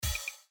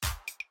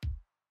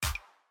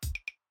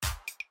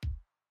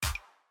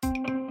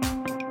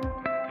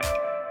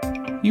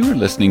You are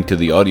listening to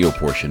the audio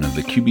portion of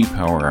the QB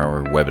Power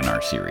Hour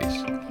webinar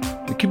series.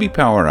 The QB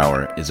Power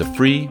Hour is a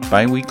free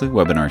bi-weekly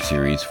webinar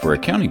series for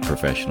accounting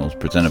professionals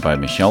presented by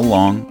Michelle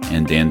Long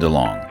and Dan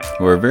DeLong,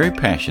 who are very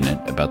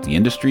passionate about the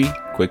industry,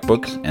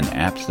 QuickBooks, and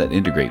apps that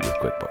integrate with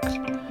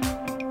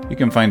QuickBooks. You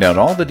can find out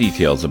all the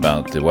details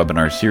about the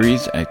webinar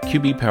series at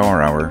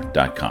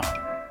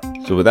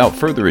qbpowerhour.com. So without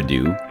further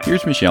ado,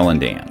 here's Michelle and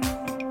Dan.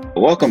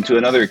 Welcome to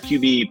another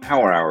QB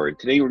Power Hour.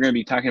 Today we're going to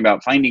be talking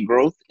about finding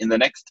growth in the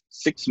next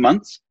 6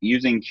 months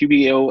using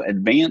QBO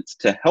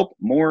Advanced to help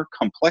more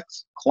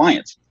complex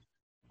clients.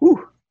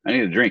 Whew, I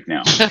need a drink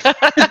now.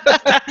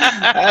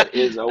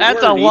 That's a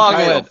long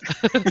one.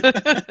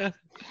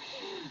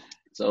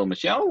 So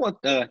Michelle,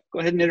 go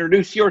ahead and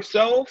introduce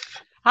yourself.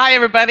 Hi,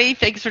 everybody.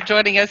 Thanks for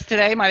joining us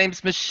today. My name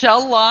is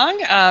Michelle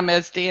Long,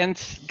 as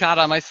Dan's got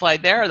on my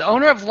slide there, the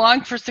owner of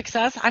Long for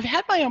Success. I've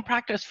had my own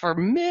practice for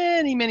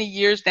many, many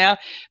years now.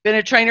 Been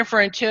a trainer for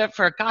Intuit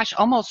for,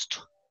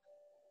 almost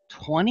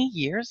 20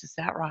 years. Is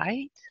that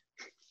right?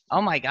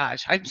 Oh my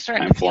gosh, I'm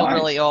starting to feel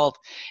really old.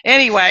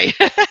 Anyway,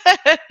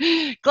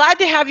 glad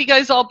to have you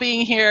guys all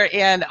being here,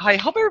 and I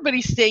hope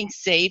everybody's staying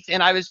safe.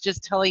 And I was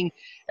just telling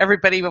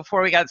everybody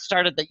before we got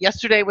started that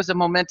yesterday was a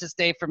momentous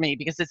day for me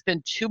because it's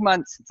been 2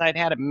 months since I'd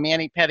had a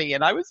mani-pedi,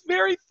 and I was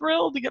very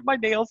thrilled to get my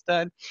nails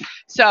done.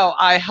 So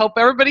I hope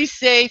everybody's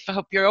safe. I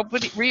hope you're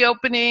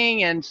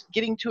reopening and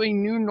getting to a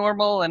new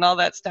normal and all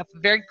that stuff.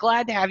 Very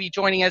glad to have you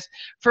joining us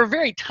for a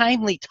very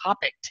timely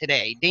topic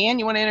today. Dan,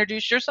 you want to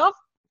introduce yourself?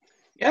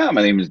 Yeah,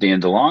 my name is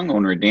Dan DeLong,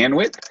 owner of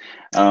DanWit,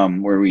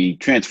 where we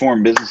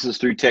transform businesses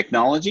through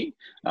technology.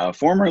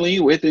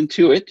 Formerly with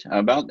Intuit,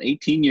 about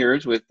 18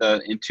 years with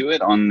Intuit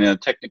on the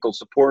technical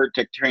support,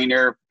 tech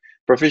trainer,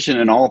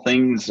 proficient in all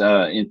things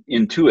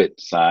Intuit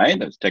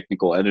side. I was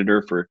technical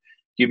editor for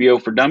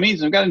QBO for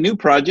Dummies. I've got a new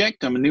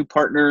project. I'm a new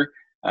partner,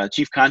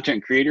 chief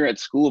content creator at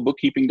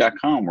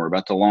schoolofbookkeeping.com. We're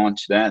about to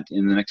launch that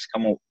in the next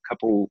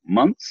couple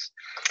months.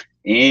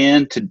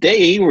 And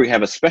today we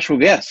have a special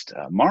guest,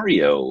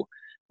 Mario.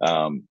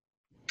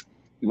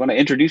 You want to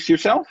introduce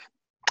yourself?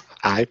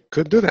 I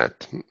could do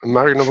that.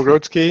 Mario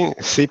Novogrodsky,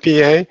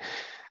 CPA,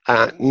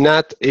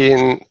 not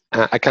in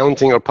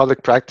accounting or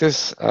public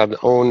practice. I've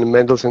owned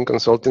Mendelsohn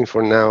Consulting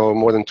for now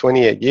more than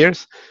 28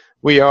 years.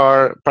 We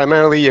are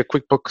primarily a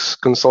QuickBooks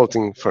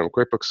consulting firm,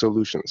 QuickBooks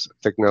Solutions,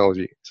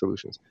 technology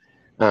solutions.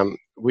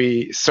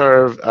 We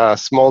serve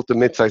small to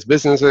mid-sized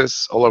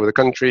businesses all over the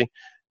country,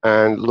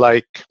 and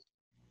like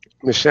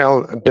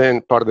Michelle, I've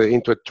been part of the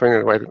Intuit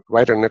Trainer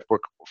Writer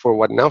Network for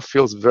what now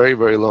feels very,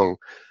 very long.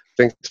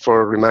 Thanks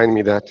for reminding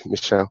me that,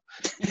 Michelle.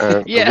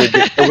 Yeah.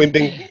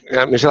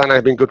 Michelle and I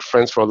have been good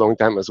friends for a long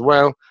time as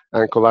well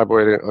and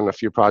collaborated on a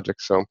few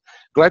projects. So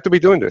glad to be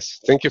doing this.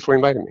 Thank you for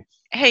inviting me.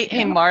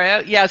 Hey, Mario.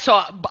 Yeah,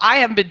 so I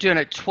haven't been doing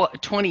it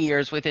 20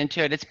 years with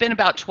Intuit. It's been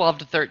about 12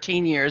 to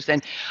 13 years.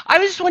 And I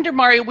was just wondering,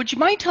 Mario, would you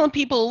mind telling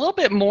people a little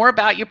bit more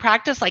about your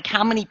practice? Like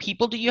how many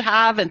people do you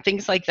have and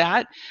things like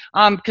that?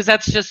 Because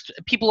that's just,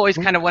 people always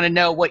kind of want to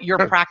know what your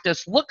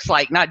practice looks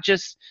like, not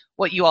just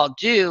what you all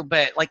do,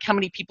 but like how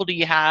many people do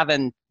you have,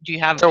 and do you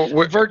have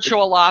a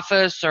virtual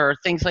office or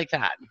things like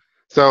that?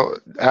 So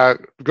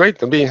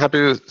great, I'm being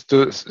happy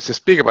to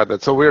speak about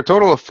that. So we're a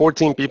total of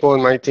 14 people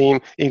in my team,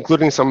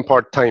 including some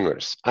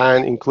part-timers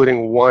and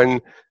including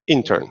one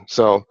intern.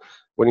 So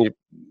when you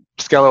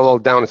scale it all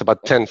down, it's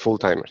about 10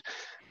 full-timers.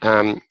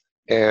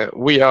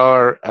 We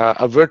are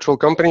a virtual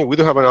company. We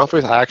do have an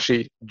office. I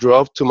actually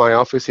drove to my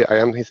office here. I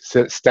am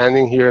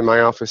standing here in my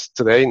office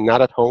today,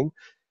 not at home,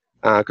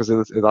 because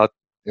it's a lot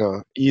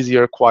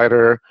easier,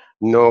 quieter,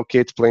 no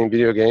kids playing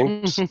video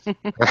games.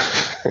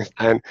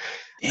 and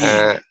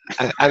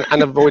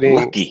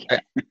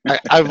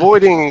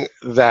avoiding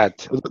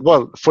that,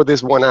 well, for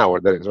this 1 hour,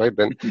 that is, right?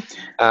 Then,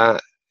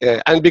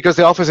 and because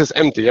the office is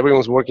empty,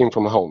 everyone's working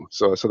from home,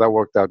 so that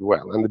worked out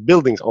well. And the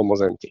building's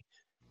almost empty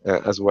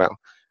as well.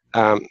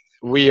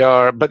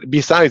 But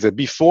besides it,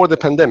 before the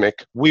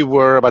pandemic, we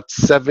were about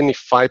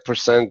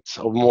 75%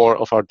 or more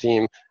of our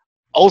team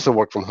also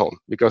work from home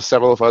because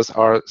several of us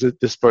are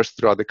dispersed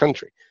throughout the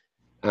country.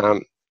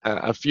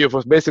 A few of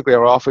us, basically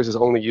our office is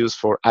only used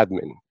for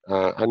admin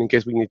and in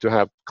case we need to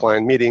have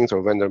client meetings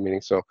or vendor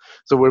meetings. So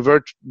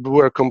we're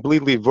a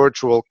completely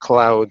virtual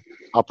cloud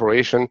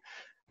operation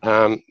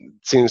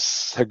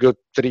since a good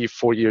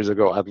 3-4 years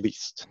ago at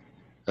least.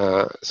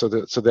 So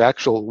the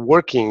actual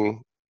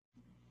working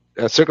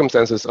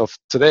circumstances of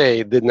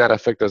today did not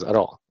affect us at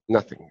all.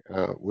 Nothing.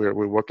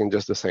 We're working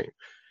just the same.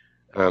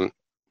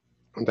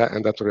 And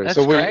that's what it is.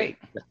 That's great.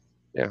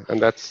 Yeah,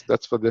 and that's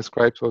what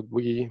describes what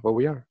we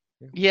are.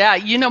 Yeah,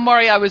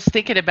 Mario, I was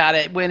thinking about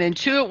it when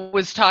Intuit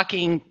was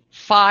talking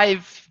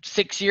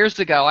 5-6 years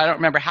ago. I don't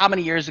remember how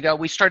many years ago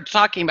we started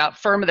talking about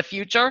firm of the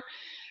future.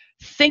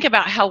 Think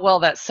about how well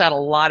that set a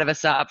lot of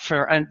us up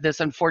for this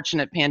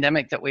unfortunate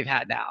pandemic that we've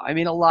had now. I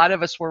mean, a lot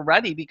of us were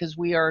ready because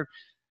we were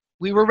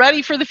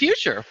ready for the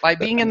future by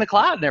being in the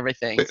cloud and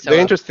everything. The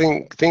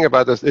interesting thing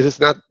about this is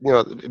not,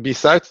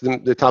 besides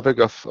the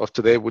topic of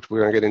today, which we're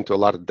going to get into a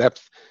lot of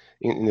depth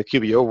in the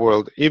QBO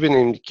world, even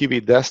in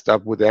QB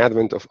Desktop with the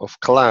advent of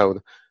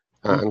cloud,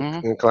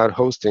 and cloud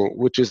hosting,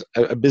 which is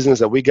a business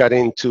that we got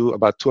into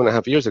about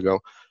 2.5 years ago.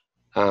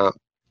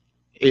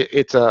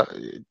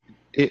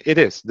 It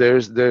is.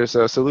 There's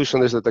a solution.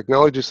 There's a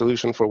technology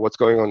solution for what's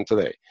going on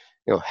today.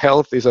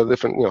 Health is a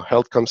different.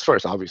 Health comes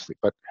first, obviously,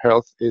 but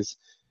health is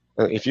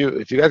if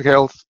you get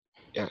health,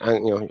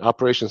 and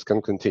operations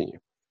can continue.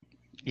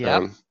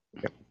 Yeah.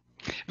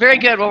 Very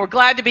good. Well, we're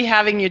glad to be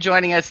having you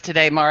joining us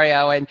today,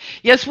 Mario. And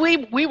yes,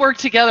 we worked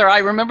together. I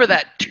remember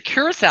that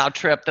Curacao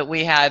trip that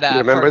we had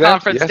for a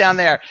conference down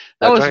there.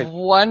 That was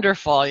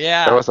wonderful.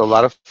 Yeah. That was a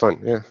lot of fun.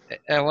 Yeah.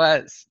 It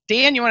was.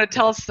 Dan, you want to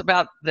tell us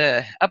about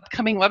the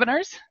upcoming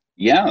webinars?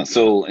 Yeah,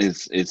 so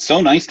it's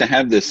so nice to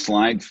have this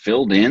slide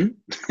filled in.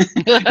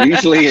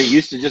 Usually it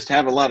used to just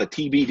have a lot of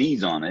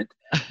TBDs on it,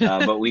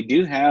 but we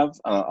do have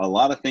a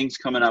lot of things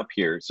coming up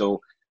here. So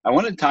I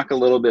want to talk a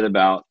little bit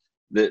about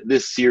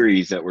this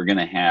series that we're going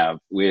to have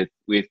with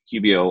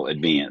QBO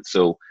Advanced.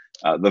 So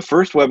the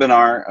first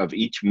webinar of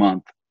each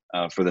month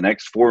for the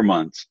next 4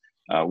 months,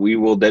 we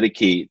will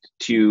dedicate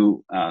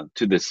to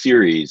the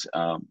series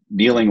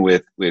dealing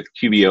with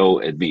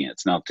QBO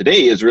Advanced. Now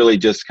today is really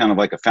just kind of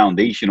like a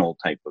foundational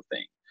type of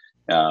thing,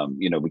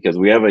 because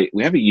we have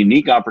a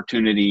unique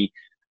opportunity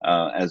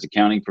as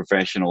accounting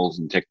professionals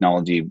and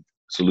technology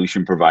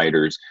solution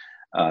providers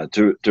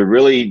to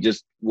really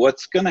just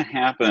what's going to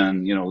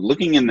happen.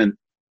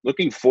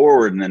 Looking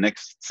forward in the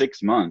next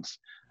 6 months,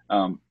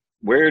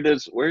 where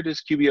does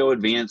QBO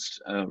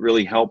Advanced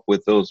really help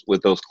with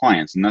those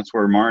clients? And that's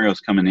where Mario's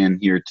coming in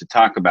here to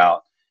talk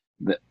about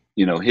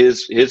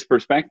his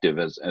perspective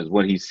as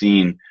what he's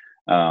seen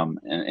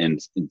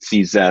and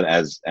sees that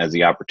as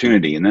the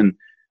opportunity. And then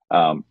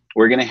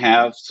we're going to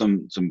have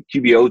some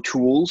QBO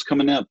tools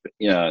coming up.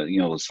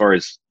 As far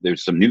as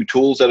there's some new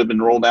tools that have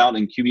been rolled out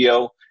in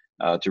QBO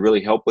to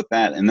really help with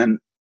that. And then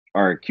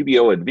our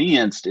QBO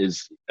Advanced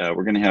is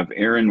we're going to have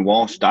Aaron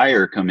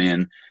Walsh-Dyer come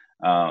in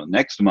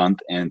next month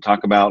and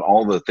talk about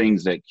all the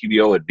things that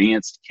QBO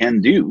Advanced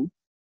can do.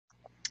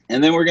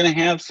 And then we're going to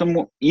have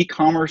some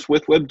e-commerce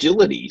with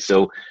Webgility.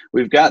 So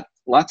we've got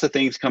lots of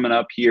things coming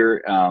up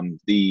here.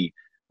 The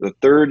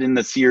third in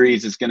the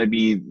series is going to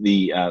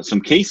be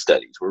some case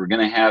studies where we're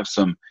going to have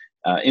some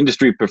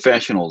industry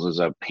professionals as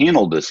a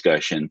panel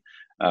discussion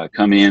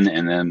come in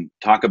and then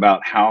talk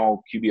about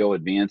how QBO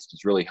Advanced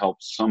has really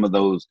helped some of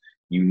those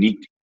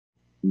unique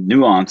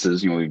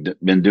nuances. We've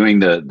been doing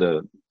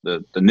the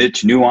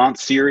niche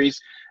nuance series,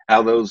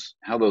 how those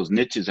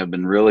niches have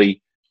been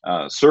really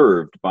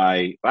served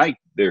by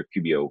their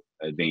QBO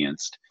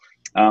Advanced,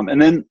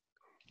 and then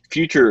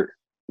future.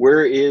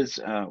 Where is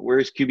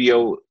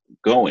QBO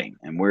going,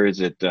 and where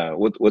is it?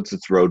 What's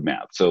its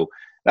roadmap? So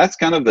that's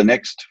kind of the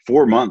next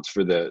 4 months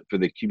for the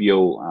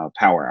QBO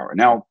Power Hour.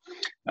 Now,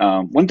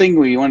 one thing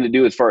we want to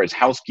do as far as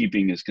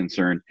housekeeping is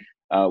concerned.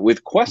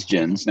 With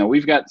questions, now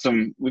we've got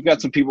some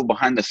people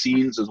behind the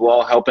scenes as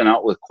well helping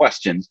out with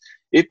questions.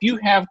 If you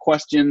have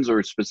questions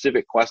or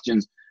specific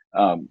questions,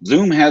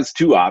 Zoom has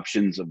 2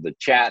 options of the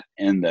chat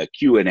and the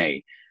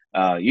Q&A.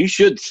 You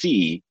should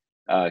see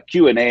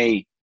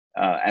Q&A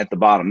at the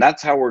bottom.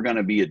 That's how we're going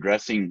to be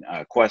addressing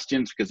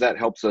questions, because that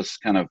helps us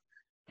kind of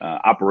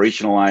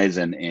operationalize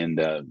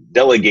and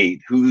delegate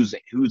who's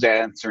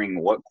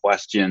answering what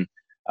question.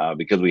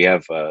 Because we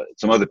have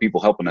some other people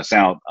helping us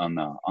out on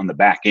the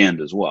back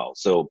end as well.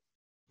 So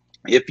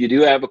if you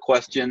do have a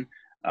question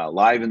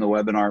live in the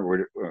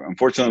webinar,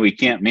 unfortunately we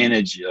can't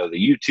manage the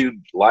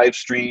YouTube live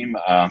stream.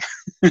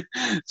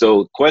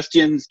 So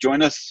questions,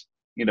 join us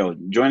in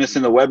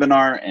the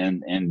webinar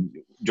and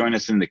join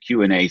us in the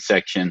Q&A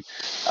section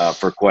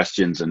for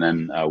questions, and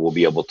then we'll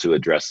be able to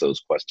address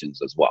those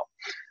questions as well.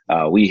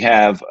 We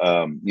have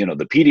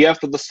the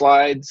PDF of the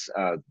slides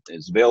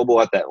is available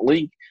at that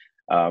link.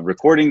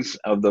 Recordings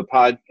of the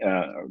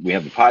we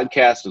have the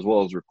podcast as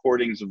well as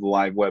recordings of the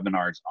live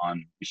webinars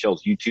on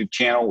Michelle's YouTube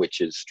channel, which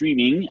is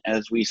streaming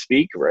as we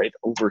speak right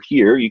over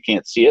here. You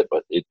can't see it,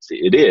 but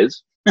it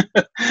is.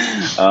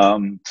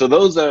 So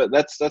those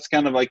that's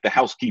kind of like the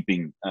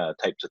housekeeping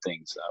types of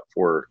things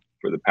for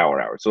the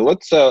Power Hour. So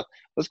let's go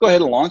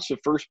ahead and launch the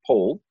first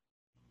poll,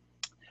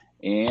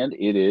 and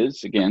it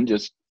is again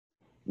just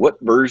what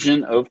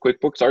version of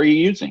QuickBooks are you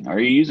using? Are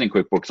you using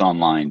QuickBooks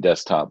Online,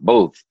 desktop,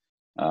 both?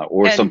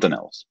 Or something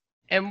else.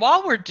 And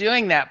while we're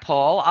doing that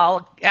poll,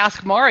 I'll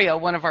ask Mario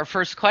one of our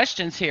first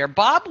questions here.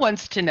 Bob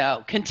wants to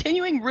know,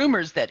 continuing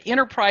rumors that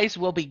Enterprise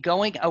will be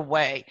going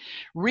away,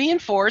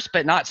 reinforced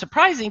but not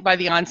surprising by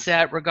the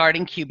onset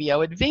regarding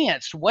QBO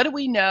Advanced. What do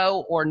we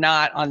know or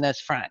not on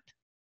this front?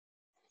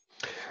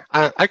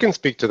 I can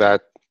speak to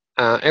that.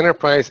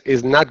 Enterprise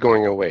is not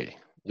going away.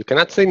 You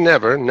cannot say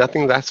never.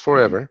 Nothing lasts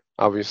forever,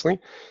 obviously.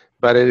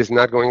 But it is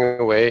not going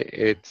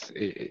away.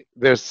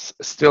 There's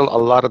still a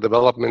lot of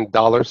development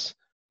dollars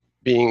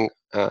being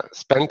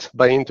spent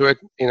by Intuit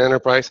in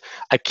Enterprise.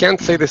 I can't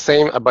say the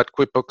same about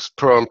QuickBooks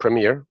Pro and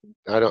Premier.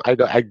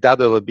 I doubt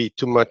there will be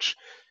too much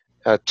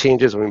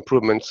changes or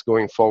improvements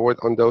going forward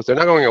on those. They're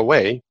not going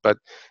away, but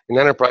in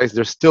Enterprise,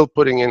 they're still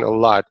putting in a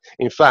lot.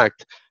 In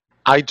fact,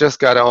 I just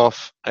got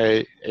off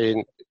a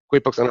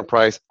QuickBooks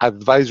Enterprise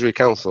Advisory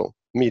Council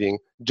meeting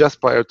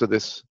just prior to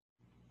this.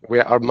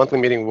 Our monthly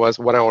meeting was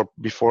 1 hour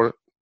before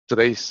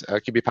today's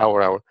QB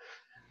Power Hour,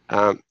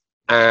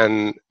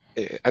 and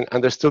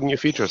there's still new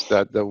features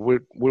that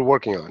we're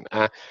working on.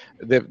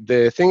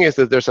 The thing is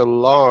that there's a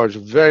large,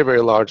 very,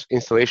 very large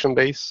installation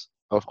base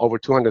of over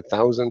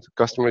 200,000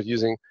 customers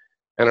using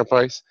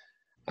Enterprise.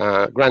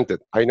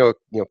 Granted, I know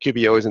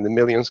QBO is in the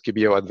millions,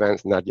 QBO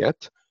Advanced not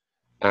yet.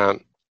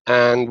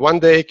 And one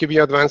day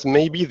QBO Advanced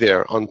may be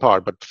there on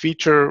par, but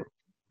feature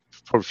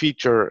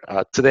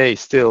today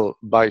still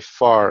by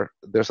far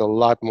there's a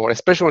lot more,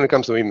 especially when it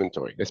comes to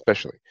inventory.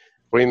 Especially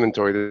for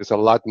inventory, there's a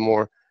lot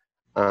more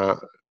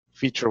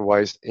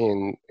feature-wise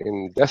in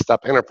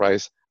Desktop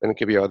Enterprise than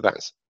QBO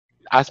Advanced.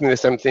 Ask me the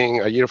same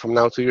thing a year from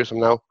now, 2 years from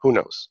now. Who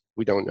knows?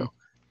 We don't know.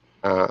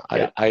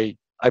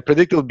 I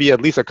predict it'll be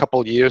at least a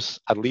couple years,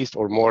 at least,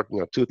 or more,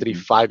 2, 3,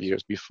 5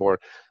 years before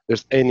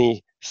there's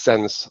any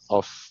sense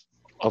of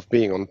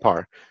being on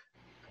par.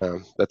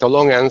 That's a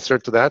long answer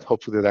to that.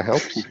 Hopefully that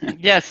helps.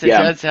 Yes, it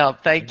does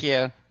help. Thank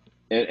you.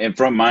 And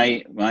from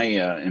my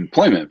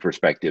employment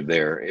perspective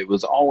there, it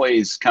was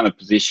always kind of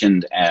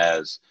positioned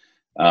as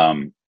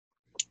long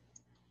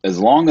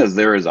as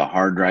there is a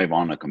hard drive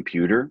on a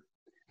computer,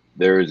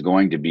 there is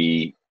going to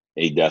be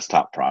a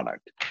desktop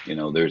product.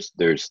 There's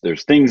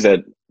things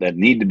that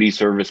need to be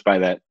serviced by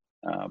that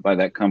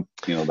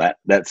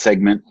that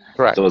segment.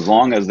 Correct. So as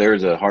long as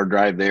there's a hard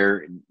drive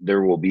there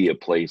will be a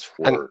place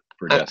for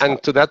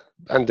desktop.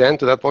 And then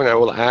to that point, I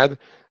will add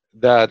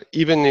that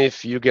even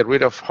if you get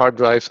rid of hard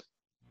drives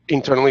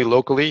internally,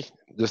 locally,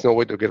 there's no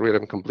way to get rid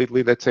of them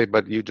completely, let's say,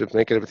 but you just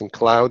make everything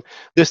cloud.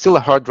 There's still a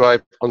hard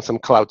drive on some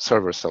cloud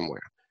server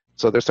somewhere.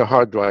 So there's a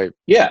hard drive.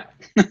 Yeah.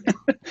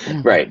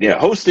 Right. Yeah.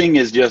 Hosting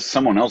is just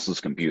someone else's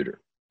computer.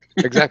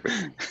 Exactly.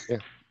 Yeah.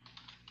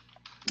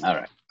 All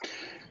right.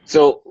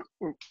 So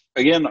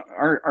again,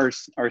 our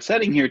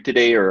setting here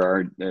today, or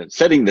our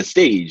setting the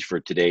stage for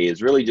today,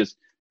 is really just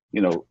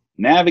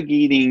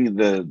navigating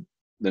the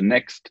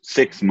next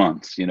 6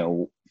 months.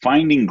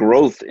 Finding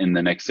growth in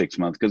the next 6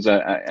 months, because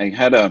I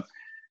had an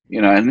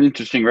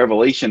interesting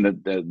revelation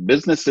that the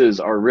businesses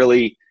are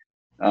really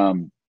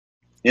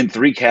in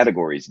 3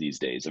 categories these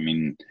days. I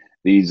mean,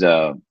 these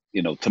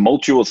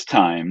tumultuous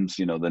times,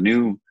 the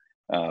new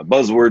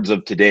buzzwords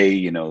of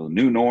today,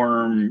 new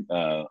norm,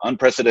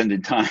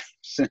 unprecedented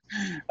times,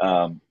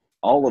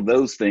 all of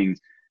those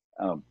things.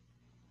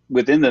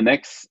 Within the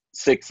next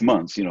 6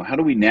 months, how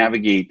do we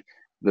navigate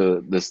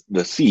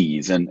the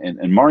seas?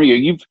 And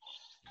Mario,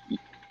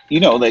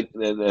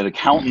 that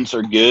accountants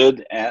are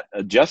good at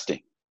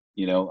adjusting,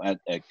 at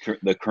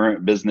the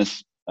current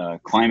business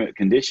climate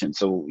conditions.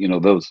 So,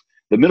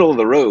 the middle of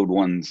the road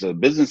ones,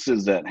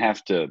 businesses that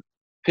have to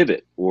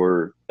pivot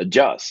or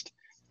adjust.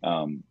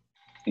 What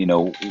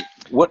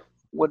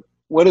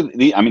are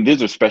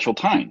these are special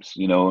times.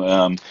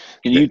 Can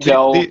you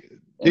tell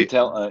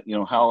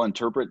how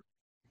interpret?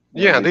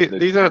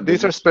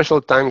 These are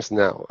special times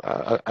now.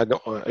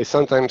 I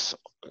sometimes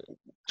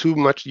too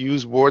much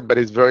used word, but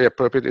it's very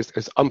appropriate.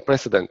 It's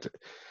unprecedented.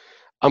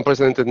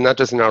 Unprecedented not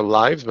just in our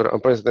lives, but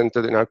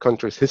unprecedented in our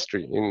country's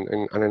history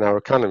and in our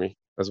economy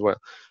as well.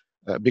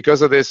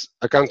 Because of this,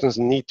 accountants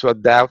need to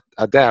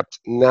adapt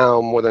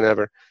now more than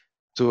ever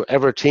to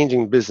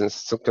ever-changing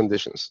business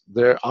conditions.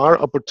 There are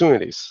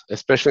opportunities,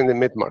 especially in the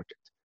mid-market.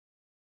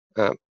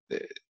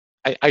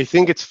 I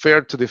think it's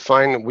fair to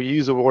define, we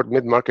use the word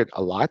mid-market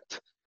a lot.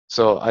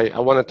 So I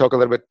want to talk a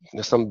little bit,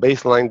 some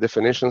baseline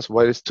definitions.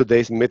 What is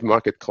today's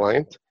mid-market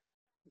client?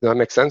 Does that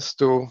make sense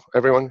to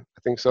everyone?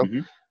 I think so.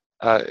 Mm-hmm.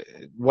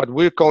 What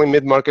we're calling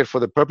mid-market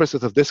for the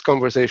purposes of this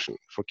conversation,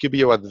 for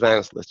QBO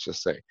Advanced, let's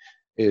just say,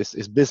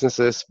 is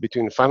businesses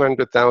between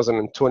 500,000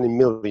 and 20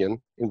 million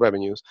in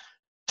revenues,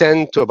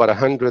 10 to about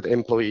 100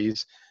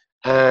 employees,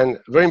 and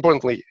very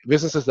importantly,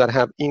 businesses that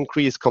have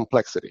increased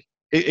complexity.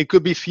 It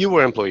could be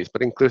fewer employees,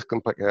 but increased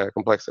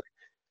complexity.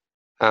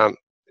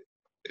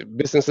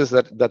 Businesses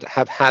that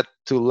have had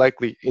to,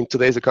 likely in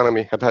today's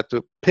economy, have had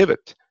to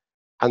pivot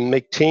and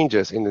make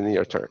changes in the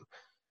near term.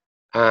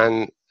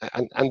 And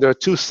there are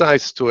 2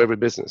 sides to every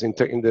business in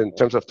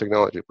terms of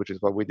technology, which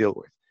is what we deal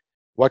with.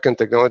 What can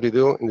technology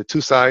do? In the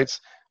 2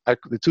 sides, I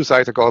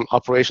call them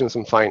operations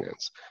and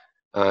finance.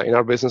 In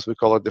our business, we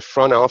call it the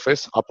front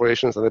office,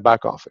 operations, and the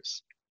back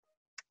office.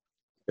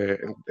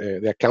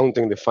 The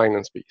accounting, the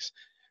finance piece.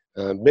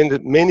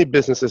 Many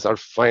businesses are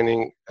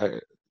finding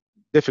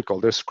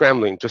difficult. They're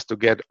scrambling just to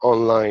get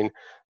online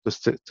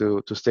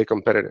to stay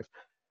competitive.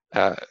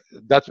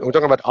 We're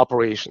talking about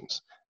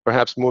operations.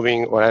 Perhaps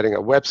moving or adding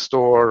a web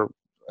store,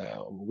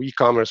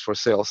 e-commerce for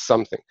sales,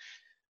 something.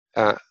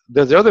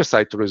 There's the other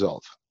side to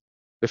resolve,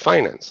 the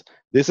finance.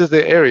 This is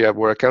the area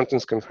where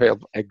accountants can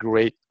help a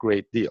great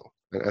deal.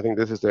 And I think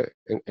this is the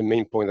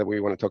main point that we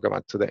want to talk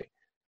about today.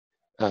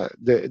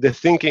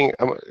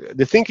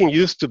 The thinking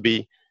used to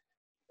be,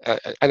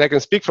 and I can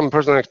speak from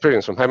personal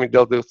experience, from having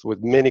dealt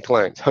with many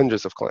clients,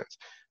 hundreds of clients.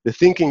 The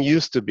thinking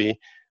used to be,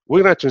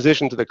 we're going to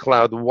transition to the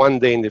cloud one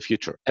day in the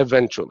future,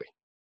 eventually.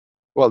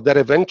 Well, that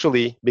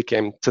eventually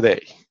became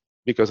today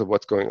because of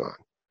what's going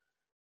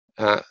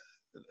on.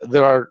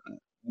 There are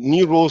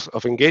new rules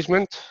of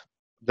engagement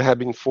that have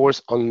been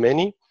forced on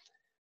many,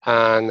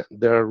 and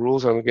there are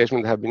rules of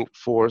engagement that have been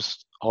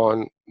forced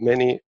on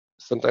many,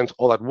 sometimes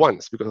all at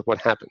once because of what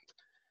happened.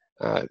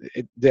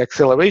 The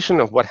acceleration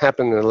of what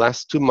happened in the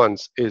last 2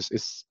 months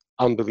is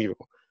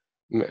unbelievable.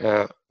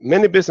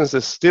 Many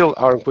businesses still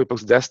are on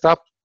QuickBooks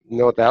Desktop,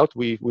 no doubt.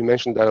 We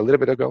mentioned that a little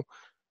bit ago.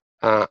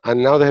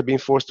 And now they have been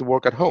forced to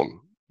work at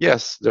home.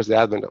 Yes, there's the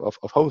advent of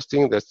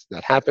hosting,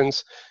 that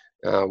happens.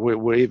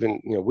 We're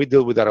even, we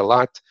deal with that a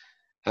lot.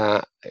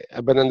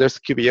 But then there's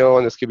QBO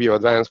and there's QBO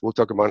Advanced. We'll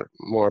talk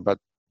more about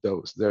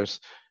those. There's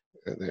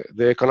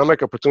the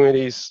economic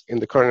opportunities in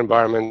the current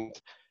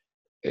environment.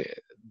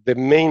 The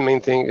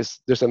main thing is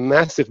there's a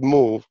massive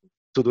move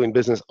to doing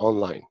business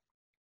online.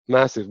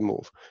 Massive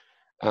move.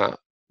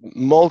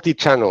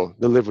 Multi-channel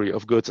delivery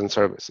of goods and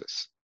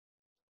services.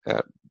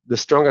 The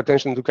strong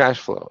attention to cash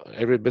flow.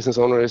 Every business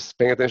owner is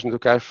paying attention to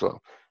cash flow.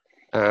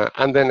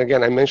 And then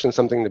again, I mentioned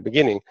something in the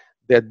beginning,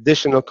 the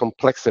additional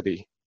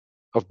complexity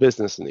of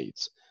business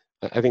needs.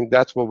 I think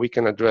that's what we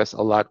can address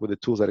a lot with the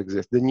tools that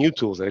exist, the new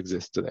tools that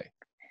exist today.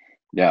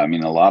 Yeah, I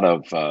mean, a lot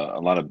of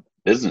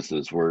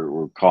businesses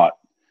were caught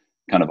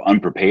kind of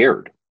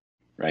unprepared,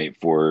 right?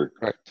 For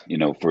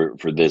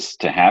for this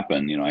to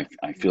happen.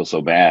 I feel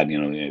so bad.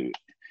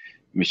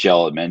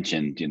 Michelle had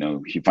mentioned,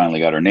 she finally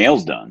got her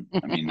nails done.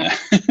 I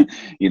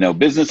mean,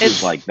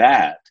 businesses like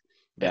that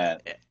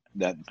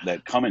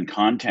come in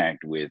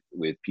contact with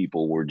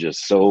people were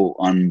just so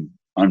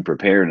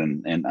unprepared,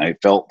 and I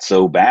felt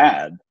so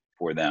bad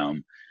for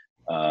them,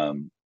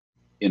 and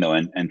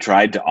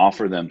tried to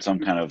offer them some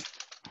kind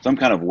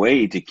of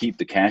way to keep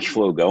the cash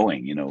flow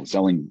going,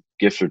 selling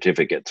gift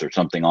certificates or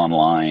something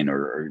online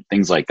or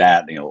things like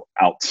that,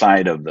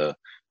 outside of the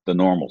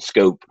normal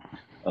scope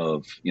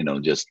of,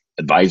 just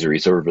advisory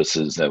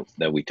services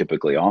that we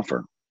typically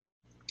offer.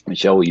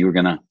 Michelle, you were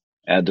going to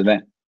add to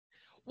that?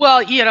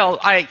 Well,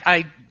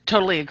 I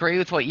totally agree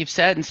with what you've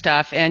said and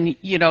stuff. And,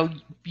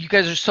 you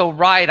guys are so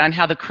right on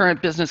how the current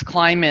business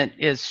climate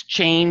is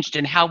changed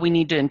and how we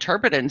need to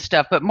interpret it and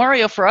stuff. But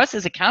Mario, for us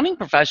as accounting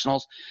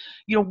professionals,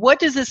 what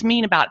does this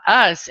mean about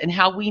us and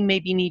how we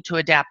maybe need to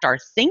adapt our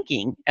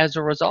thinking as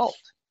a result?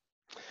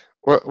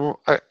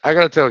 Well, I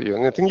got to tell you,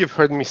 and I think you've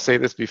heard me say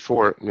this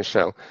before,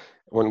 Michelle,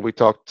 when we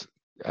talked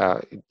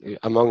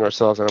among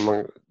ourselves and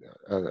among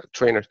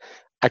trainers,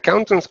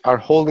 accountants are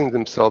holding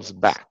themselves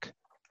back.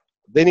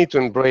 They need to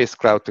embrace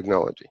cloud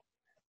technology.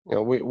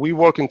 We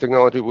work in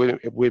technology.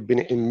 We've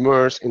been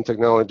immersed in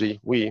technology,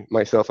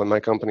 myself and my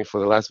company, for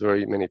the last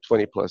very many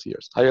 20 plus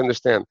years. I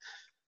understand.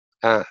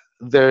 And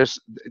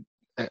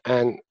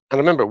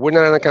remember, we're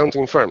not an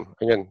accounting firm.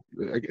 Again,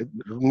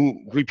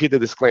 repeat the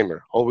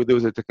disclaimer. All we do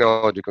is a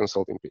technology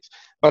consulting piece.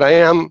 But I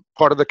am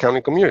part of the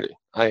accounting community.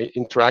 I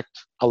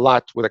interact a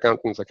lot with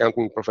accountants,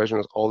 accounting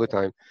professionals all the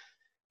time.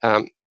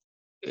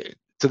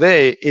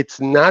 Today,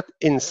 it's not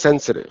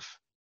insensitive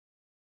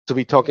to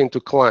be talking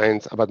to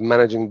clients about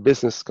managing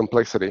business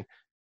complexity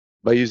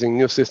by using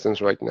new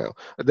systems right now.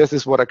 This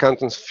is what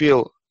accountants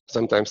feel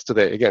sometimes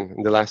today, again,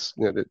 in the last,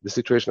 the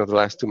situation of the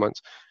last 2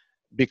 months,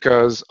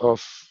 because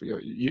of,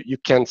 you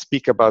can't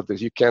speak about this.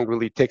 You can't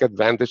really take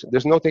advantage.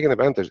 There's no taking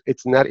advantage.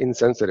 It's not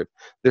insensitive.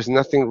 There's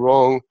nothing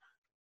wrong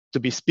to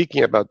be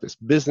speaking about this.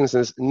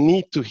 Businesses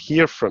need to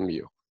hear from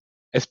you,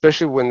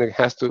 especially when it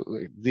has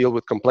to deal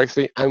with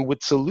complexity and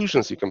with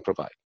solutions you can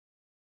provide.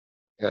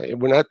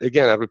 We're not,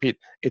 again, I repeat,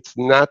 it's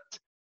not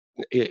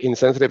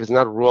insensitive. It's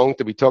not wrong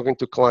to be talking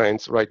to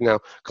clients right now.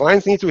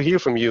 Clients need to hear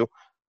from you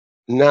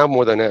now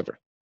more than ever.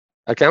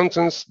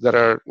 Accountants that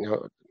are,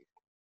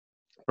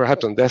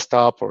 perhaps on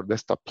desktop or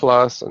desktop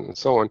plus and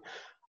so on,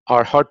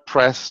 are hard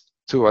pressed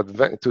to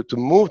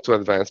move to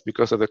advanced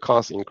because of the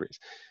cost increase.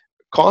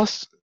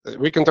 Costs,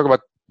 we can talk about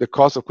the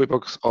cost of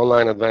QuickBooks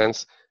Online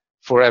Advanced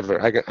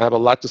forever. I have a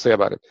lot to say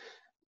about it.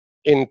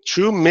 In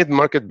true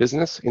mid-market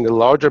business, in the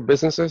larger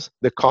businesses,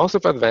 the cost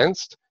of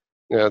advanced,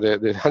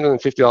 the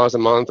 $150 a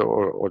month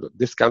or the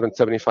discounted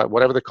 $75,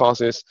 whatever the cost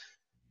is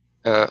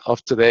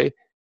of today,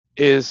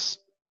 is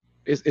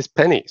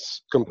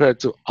pennies compared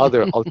to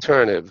other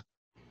alternative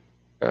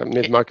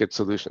mid-market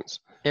solutions.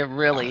 It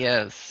really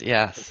is,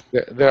 yes.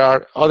 There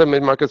are other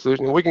mid-market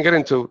solutions. We can get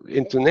into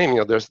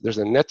naming. There's the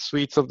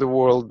NetSuites of the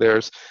world.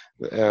 There's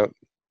I'm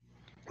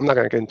not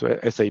going to get into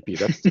SAP.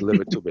 That's a little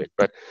bit too big,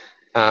 but.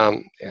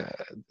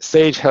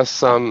 Sage has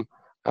some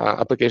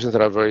applications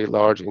that are very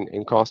large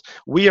in cost.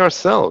 We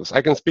ourselves,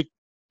 I can speak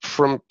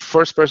from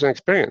first-person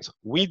experience.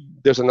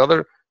 There's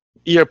another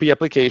ERP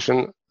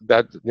application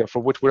that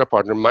for which we're a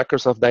partner,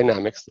 Microsoft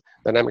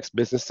Dynamics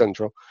Business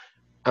Central.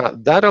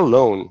 That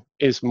alone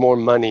is more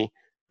money.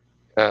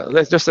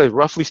 Let's just say,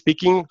 roughly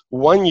speaking,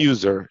 one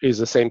user is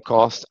the same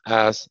cost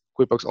as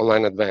QuickBooks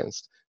Online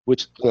Advanced,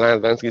 which Online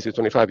Advanced gives you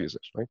 25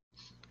 users, right?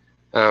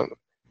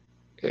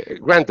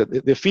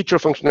 Granted, the feature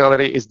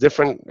functionality is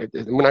different.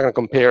 We're not going to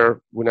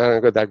compare. We're not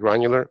going to go that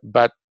granular.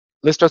 But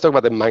let's just talk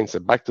about the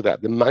mindset. Back to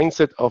that. The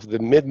mindset of the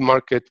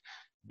mid-market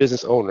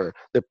business owner,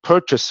 the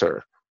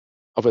purchaser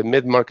of a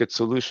mid-market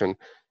solution,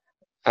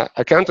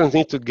 accountants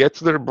need to get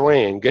through their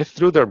brain. I'm going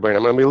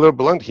to be a little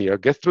blunt here.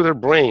 Get through their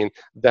brain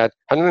that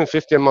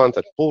 150 a month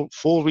at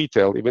full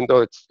retail, even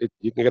though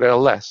you can get it at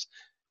less,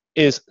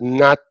 is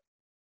not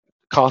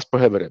cost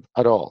prohibitive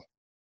at all.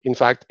 In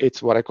fact,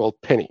 it's what I call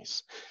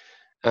pennies.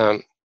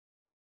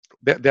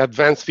 The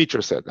advanced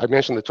feature set, I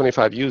mentioned the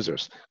 25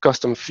 users,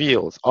 custom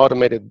fields,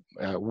 automated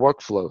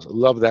workflows,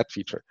 love that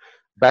feature.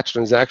 Batch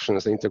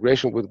transactions, the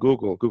integration with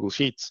Google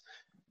Sheets,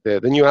 the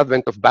new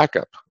advent of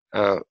backup.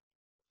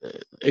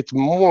 It's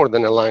more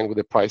than aligned with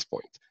the price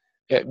point.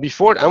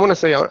 Before, I want to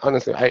say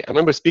honestly, I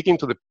remember speaking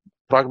to the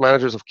product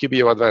managers of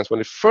QBO Advanced when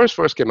it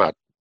first came out,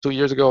 2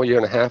 years ago, a year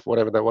and a half,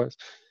 whatever that was.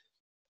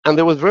 And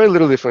there was very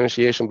little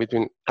differentiation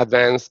between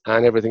Advanced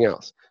and everything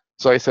else.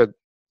 So I said,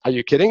 are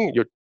you kidding?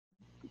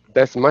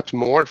 That's much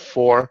more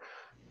for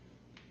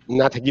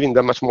not giving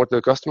that much more to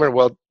the customer.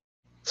 Well,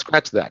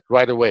 scratch that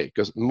right away,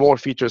 because more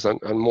features and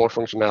more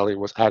functionality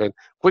was added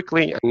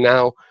quickly, and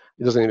now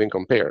it doesn't even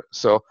compare.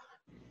 So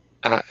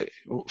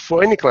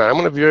for any client, I'm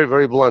going to be very,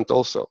 very blunt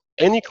also.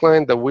 Any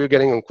client that we're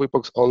getting on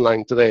QuickBooks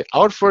Online today,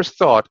 our first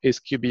thought is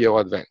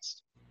QBO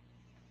Advanced.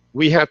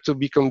 We have to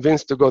be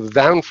convinced to go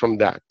down from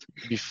that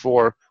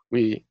before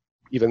we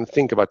even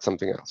think about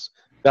something else.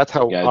 That's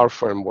how our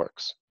firm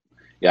works.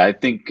 Yeah, I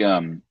think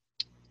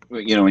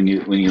when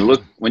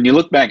you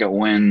look back at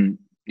when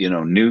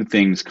new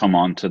things come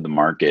onto the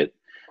market,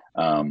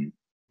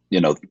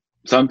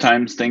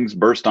 sometimes things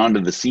burst onto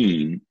the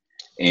scene,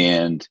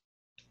 and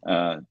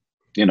they're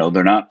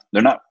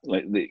not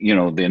like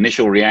the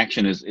initial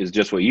reaction is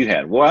just what you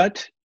had.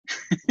 What?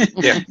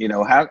 Yeah.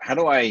 How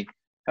do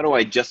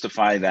I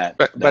justify that?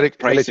 But it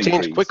changed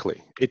increase?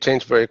 quickly. It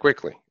changed very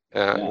quickly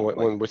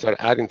when we started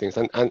adding things,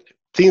 and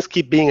things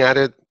keep being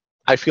added.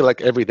 I feel like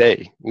every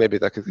day. Maybe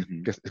that's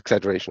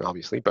exaggeration,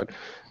 obviously, but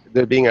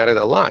they're being added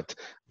a lot.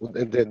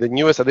 The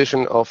newest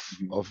addition of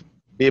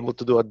be able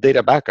to do a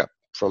data backup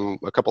from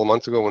a couple of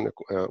months ago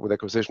with the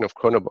acquisition of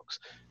Chronobooks.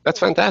 That's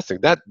fantastic.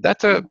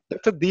 That's a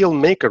deal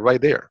maker right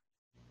there.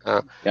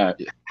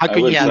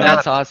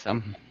 That's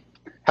awesome.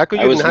 How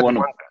could you not want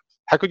that?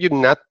 How could you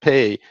not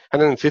pay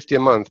 $150 a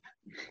month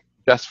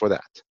just for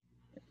that?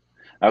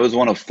 I was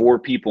one of 4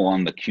 people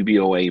on the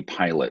QBOA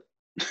pilot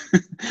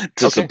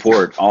to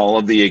support all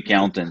of the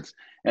accountants.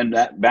 And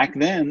that back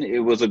then it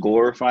was a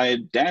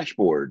glorified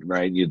dashboard,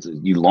 right? You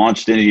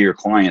launched into your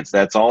clients.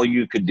 That's all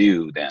you could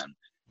do then.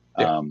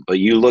 Yeah. But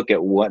you look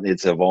at what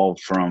it's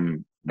evolved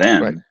from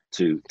then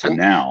to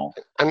now.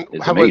 And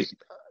how about a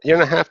year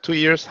and a half, 2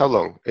 years? How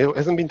long? It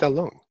hasn't been that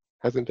long.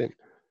 Hasn't been.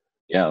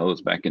 Yeah, it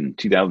was back in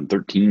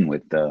 2013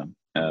 with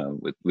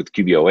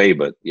QBOA.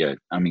 But yeah,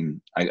 I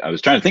mean, I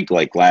was trying to think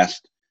like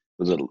last.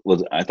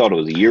 I thought it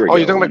was a year ago. Oh,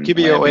 you're talking about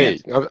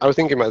QBOA. I was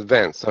thinking about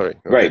Advanced. Sorry.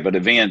 Okay. Right, but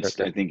Advanced,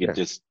 okay. I think it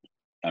just.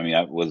 I mean,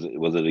 was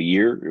it a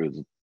year or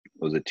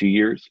was it 2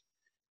 years?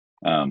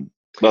 Well,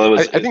 it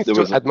was. I think it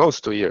was at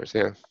most 2 years.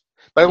 Yeah.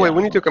 By the way,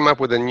 we need to come up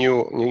with a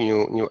new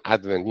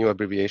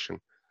abbreviation,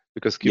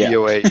 because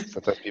QBOA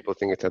sometimes people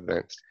think it's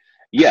Advanced.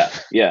 Yeah,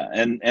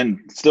 and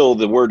still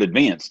the word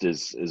advanced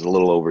is a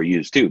little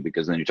overused too,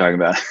 because then you're talking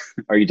about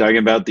are you talking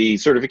about the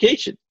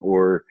certification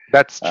or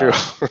that's true,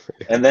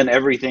 and then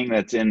everything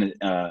that's in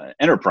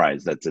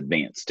enterprise that's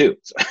advanced too.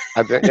 So.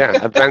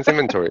 Advanced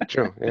inventory,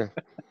 true, yeah.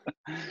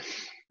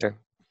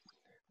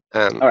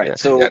 All right,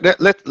 so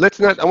let's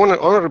not. I want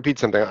to repeat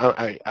something.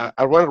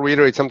 I want to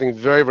reiterate something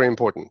very, very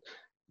important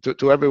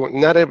to everyone.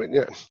 Not every.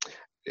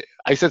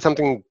 I said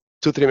something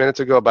 2-3 minutes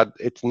ago about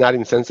it's not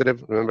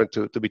insensitive. Remember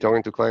to be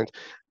talking to clients.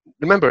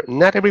 Remember,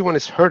 not everyone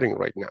is hurting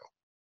right now.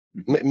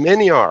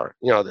 Many are.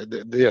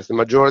 Yes, the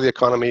majority of the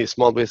economy is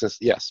small business.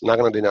 Yes, not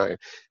going to deny it,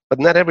 but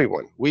not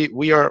everyone.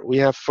 We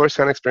have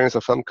first-hand experience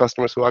of some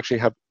customers who actually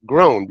have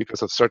grown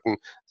because of certain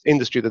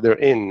industry that they're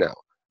in now.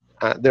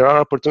 There are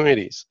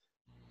opportunities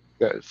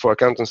for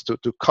accountants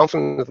to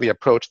confidently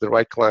approach the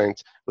right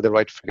clients with the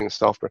right fitting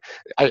software.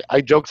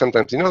 I joke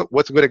sometimes.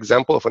 What's a good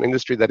example of an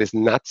industry that is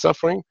not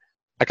suffering?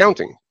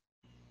 Accounting.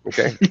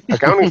 Okay,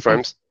 accounting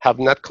firms have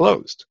not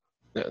closed.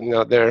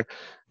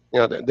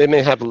 They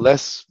may have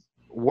less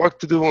work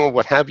to do or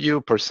what have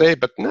you per se,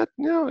 but not.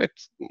 I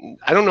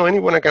don't know any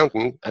one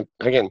accountant.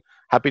 Again,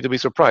 happy to be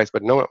surprised,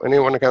 but no any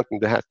one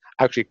accountant that has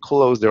actually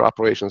closed their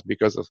operations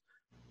because of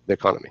the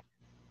economy.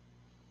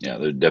 Yeah,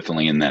 they're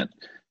definitely in that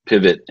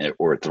pivot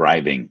or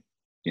thriving,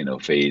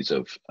 phase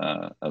of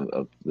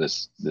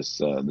this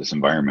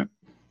environment.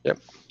 Yep.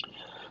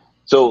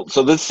 So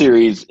this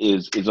series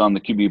is on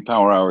the QB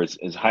Power Hour is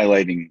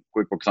highlighting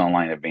QuickBooks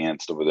Online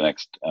Advanced over the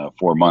next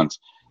 4 months,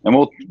 and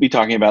we'll be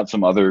talking about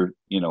some other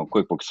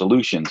QuickBooks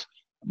solutions.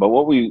 But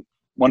what we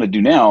want to do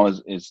now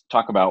is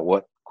talk about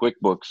what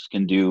QuickBooks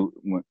can do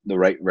with the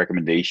right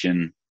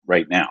recommendation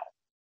right now.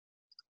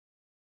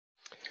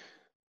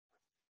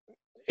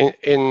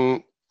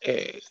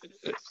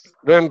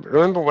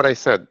 Remember what I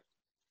said.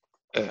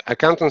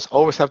 Accountants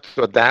always have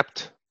to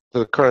adapt to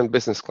the current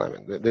business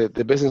climate.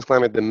 The business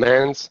climate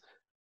demands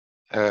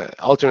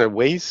alternate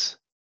ways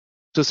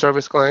to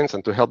service clients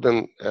and to help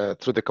them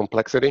through the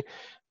complexity.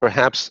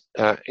 Perhaps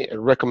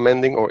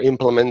recommending or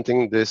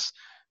implementing this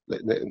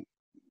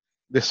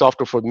the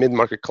software for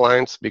mid-market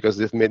clients, because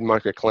these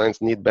mid-market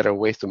clients need better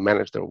ways to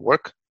manage their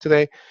work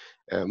today,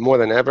 more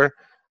than ever.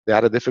 They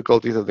are the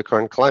difficulties of the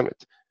current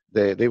climate.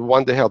 They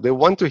want the help. They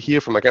want to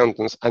hear from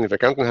accountants, and if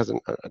accountant has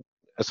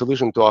a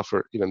solution to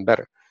offer, even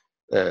better.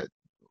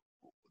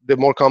 The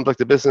more complex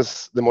the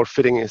business, the more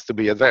fitting it is to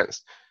be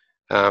advanced.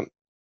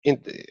 In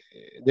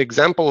the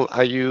example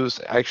I use,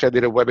 actually I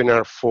did a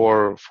webinar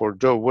for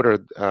Joe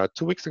Woodard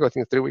 2 weeks ago, I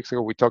think 3 weeks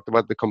ago. We talked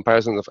about the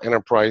comparison of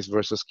enterprise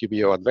versus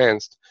QBO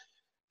advanced.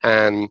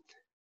 And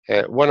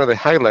one of the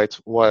highlights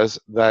was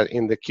that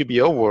in the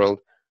QBO world,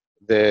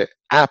 the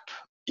app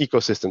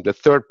ecosystem, the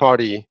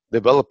third-party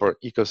developer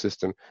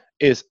ecosystem,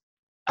 is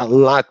a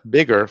lot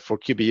bigger for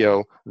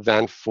QBO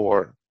than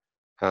for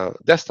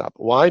desktop.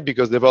 Why?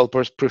 Because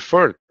developers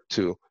prefer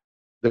to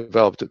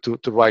develop,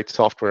 to write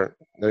software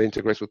that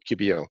integrates with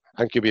QBO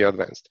and QBO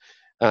Advanced.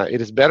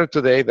 It is better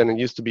today than it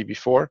used to be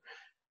before.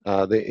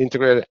 The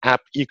integrated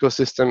app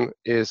ecosystem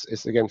is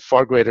again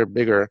far greater,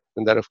 bigger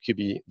than that of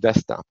QB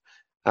Desktop.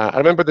 I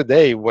remember the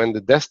day when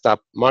the desktop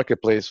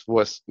marketplace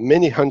was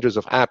many hundreds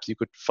of apps you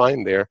could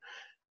find there,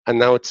 and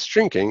now it's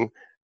shrinking,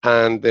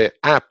 and the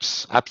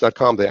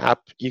apps.com, the app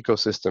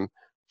ecosystem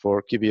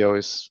for QBO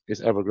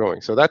is ever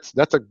growing. So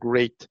that's a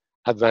great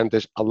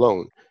advantage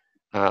alone.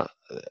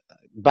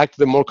 Back to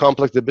the more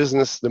complex the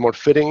business, the more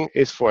fitting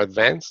is for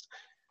advanced.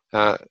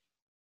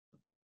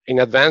 In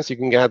advanced, you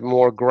can get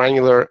more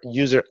granular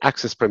user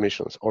access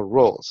permissions or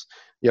roles.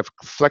 You have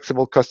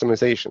flexible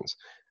customizations.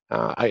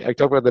 I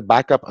talked about the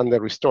backup and the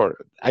restore.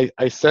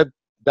 I said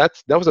that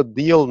was a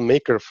deal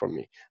maker for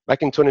me.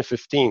 Back in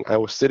 2015, I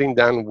was sitting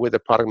down with the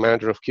product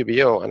manager of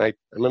QBO, and I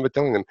remember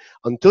telling them,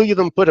 until you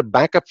don't put a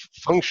backup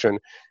function,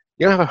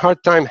 you're going to have a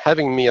hard time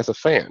having me as a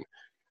fan.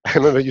 I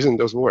remember using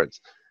those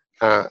words.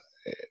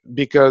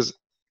 Because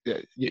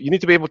you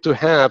need to be able to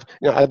have,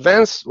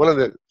 advanced, one of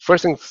the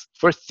first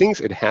things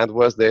it had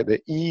was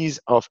the ease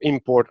of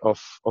import of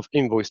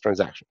invoice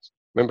transactions.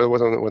 Remember, it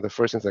was one of the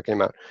first things that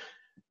came out.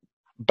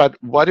 But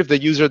what if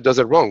the user does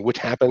it wrong, which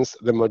happens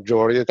the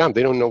majority of the time?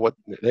 They don't know what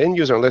the end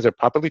user, unless they're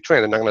properly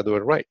trained, they're not going to do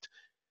it right.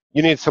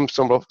 You need some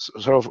sort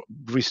of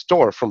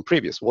restore from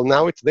previous. Well,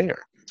 now it's there.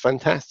 It's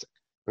fantastic.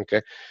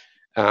 Okay.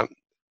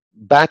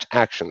 Batch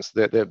actions,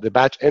 the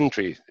batch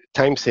entry,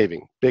 time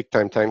saving, big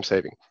time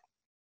saving.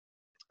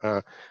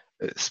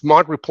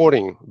 Smart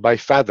reporting by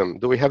Fathom.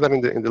 Do we have that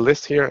in the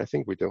list here? I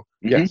think we do.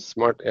 Mm-hmm. Yes,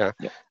 smart. Yeah.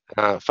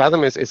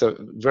 Fathom is a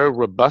very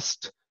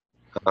robust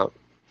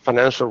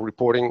financial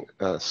reporting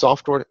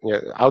software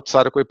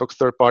outside of QuickBooks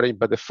third party,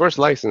 but the first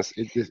license,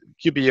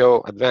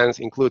 QBO Advanced,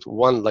 includes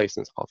one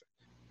license of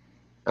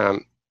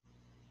it.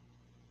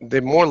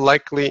 The more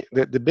likely,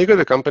 the bigger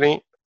the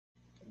company,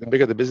 the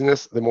bigger the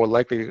business, the more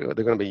likely they're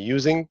going to be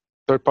using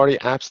third-party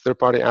apps,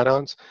 third-party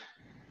add-ons.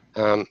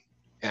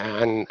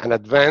 And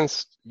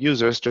advanced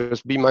users,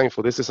 just be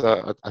mindful. This is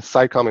a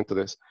side comment to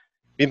this.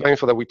 Be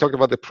mindful that we talked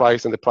about the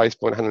price and the price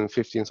point,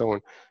 150 and so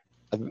on.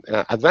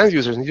 Advanced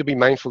users need to be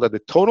mindful that the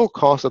total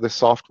cost of the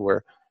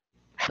software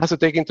has to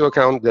take into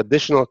account the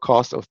additional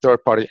cost of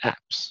third-party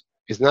apps.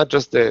 It's not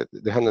just the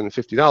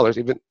 $150.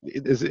 Even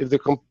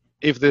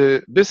if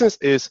the business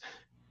is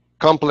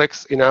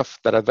complex enough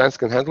that advanced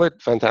can handle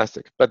it,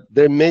 fantastic. But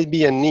there may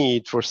be a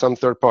need for some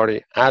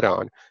third-party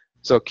add-on.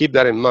 So keep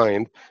that in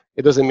mind.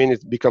 It doesn't mean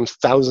it becomes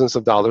thousands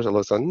of dollars all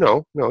of a sudden.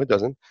 No, it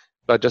doesn't.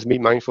 But just be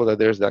mindful that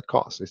there's that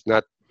cost. It's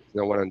not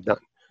one and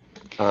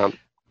done.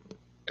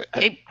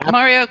 Hey,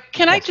 Mario,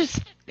 can I just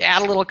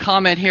add a little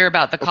comment here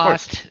about the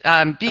cost?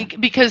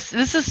 Because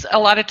this is a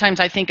lot of times,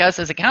 I think us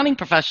as accounting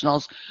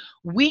professionals,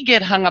 we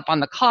get hung up on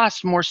the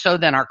cost more so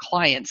than our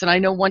clients. And I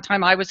know one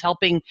time I was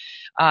helping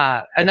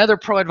another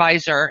pro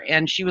advisor,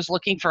 and she was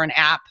looking for an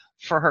app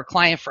for her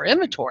client for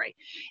inventory.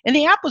 And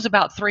the app was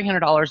about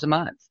 $300 a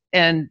month.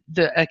 And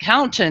the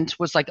accountant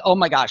was like, oh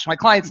my gosh, my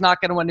client's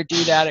not going to want to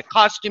do that. It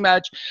costs too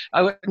much.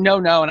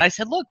 No. And I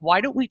said, look, why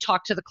don't we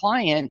talk to the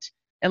client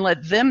and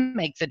let them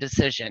make the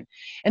decision?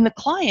 And the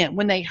client,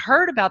 when they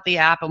heard about the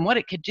app and what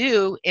it could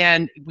do,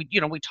 and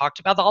we talked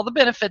about all the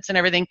benefits and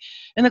everything,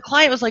 and the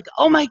client was like,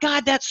 oh my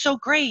God, that's so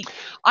great.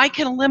 I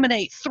can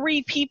eliminate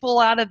 3 people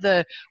out of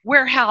the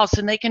warehouse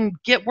and they can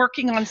get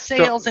working on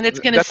sales, and it's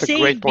going to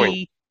save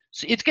me.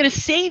 It's going to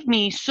save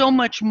me so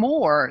much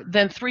more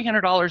than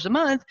 $300 a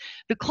month.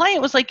 The client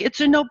was like,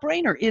 it's a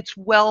no-brainer. It's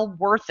well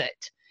worth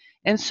it.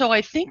 And so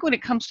I think when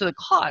it comes to the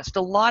cost,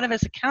 a lot of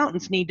us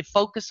accountants need to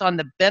focus on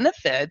the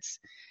benefits,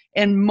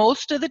 and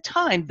most of the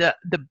time, the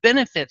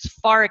benefits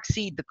far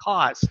exceed the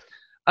cost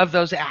of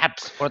those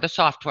apps or the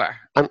software.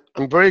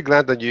 I'm very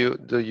glad that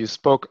you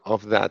spoke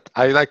of that.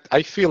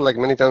 I feel like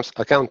many times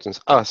accountants,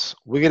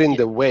 we get in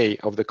the way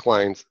of the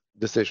client's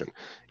decision.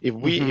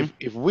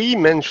 If we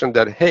mention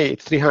that, hey,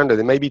 it's 300,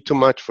 it may be too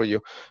much for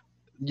you,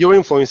 you're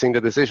influencing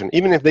the decision.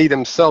 Even if they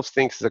themselves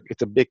think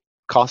it's a big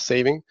cost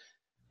saving,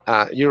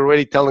 you're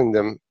already telling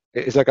them.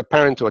 It's like a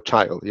parent to a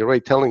child. You're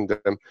already telling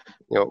them,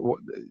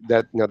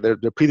 that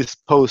they're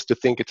predisposed to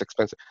think it's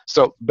expensive.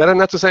 So better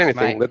not to say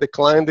anything. Right. Let the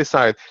client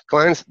decide.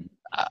 Clients,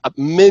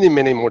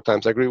 many more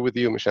times, I agree with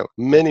you, Michelle.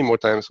 Many more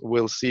times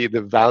will see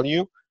the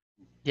value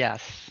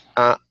Yes.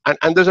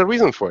 And there's a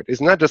reason for it.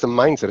 It's not just a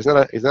mindset.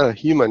 It's not a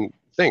human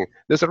thing.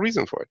 There's a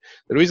reason for it.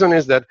 The reason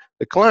is that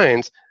the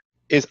clients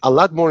is a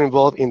lot more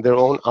involved in their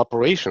own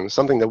operations,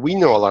 something that we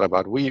know a lot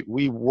about.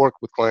 We work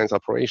with clients'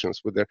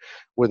 operations, with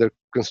their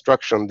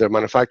construction, their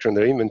manufacturing,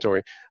 their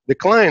inventory. The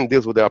client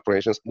deals with the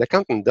operations. The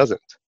accountant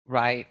doesn't.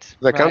 Right.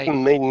 The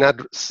accountant may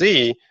not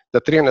see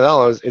that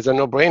 $300 is a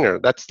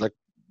no-brainer. That's like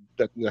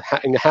that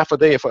in half a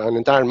day for an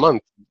entire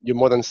month, you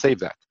more than save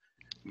that.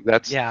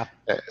 That's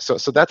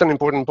so that's an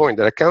important point.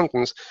 That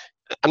accountants,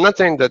 I'm not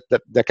saying that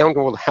the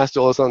accountant has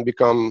to all of a sudden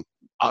become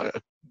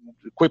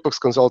QuickBooks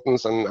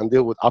consultants and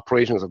deal with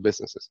operations of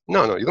businesses.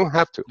 No, you don't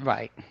have to.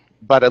 Right.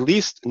 But at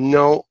least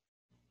know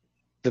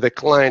that the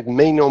client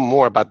may know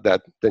more about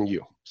that than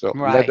you. So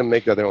let them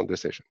make their own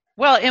decision.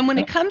 Well, and when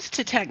it comes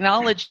to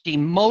technology,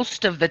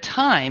 most of the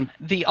time,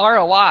 the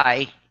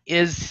ROI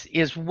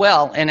is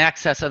well in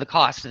excess of the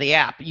cost of the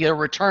app. Your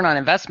return on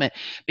investment,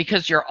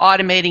 because you're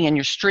automating and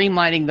you're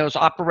streamlining those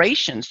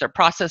operations, their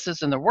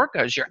processes and their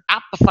workflows. You're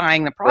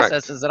amplifying the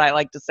processes, that I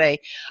like to say.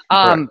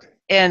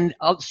 And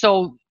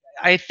so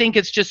I think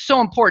it's just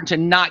so important to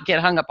not get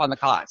hung up on the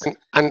cost.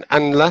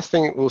 And last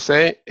thing we'll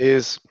say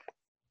is,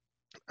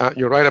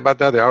 you're right about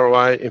that, the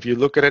ROI. If you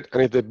look at it,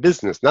 and if the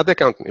business, not the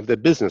accountant, if the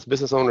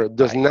business owner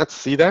does not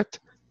see that,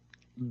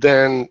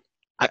 then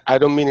I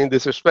don't mean in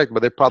disrespect,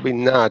 but they're probably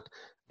not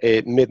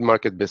a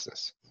mid-market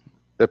business.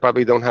 They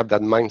probably don't have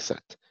that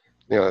mindset.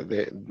 You know,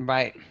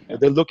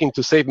 they're looking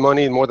to save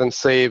money more than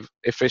save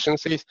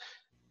efficiencies.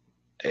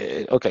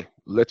 Okay,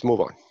 let's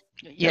move on.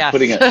 Yes.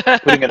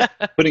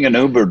 Putting an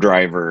Uber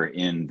driver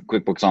in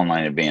QuickBooks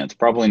Online Advanced,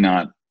 probably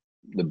not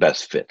the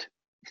best fit.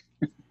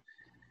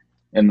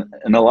 And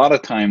a lot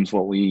of times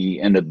what we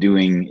end up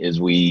doing is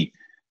we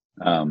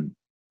in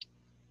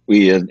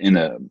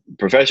the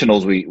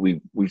professionals,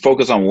 we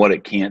focus on what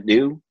it can't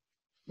do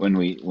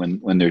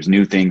when there's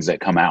new things that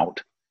come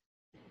out.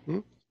 Mm-hmm.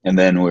 and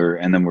then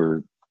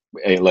we're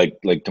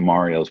like to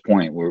Mario's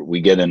point,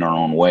 we get in our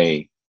own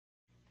way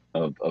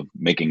of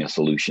making a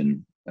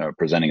solution,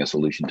 presenting a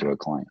solution to a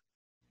client.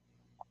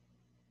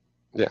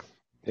 Yeah,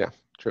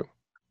 true.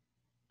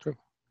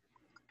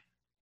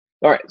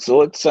 All right, so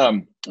let's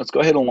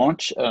go ahead and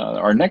launch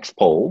our next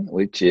poll,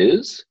 which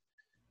is: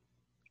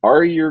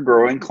 are your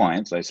growing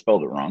clients, I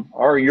spelled it wrong,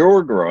 are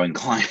your growing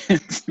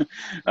clients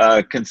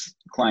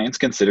clients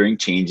considering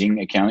changing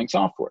accounting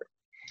software?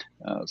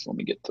 So let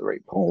me get the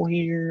right poll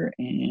here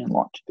and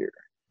launch it here.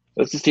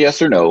 So it's just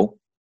yes or no.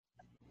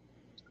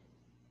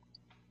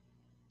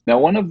 Now,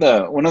 one of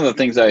the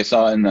things I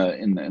saw in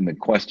the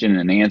question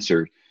and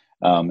answer,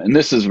 and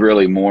this is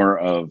really more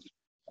of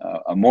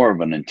an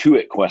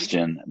Intuit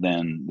question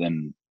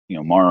than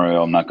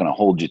Mario. I'm not going to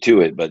hold you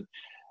to it, but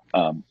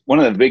one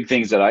of the big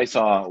things that I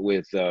saw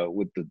with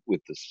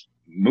this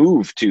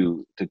move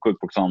to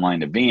QuickBooks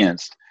Online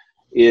Advanced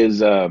is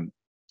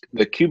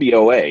the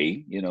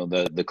QBOA,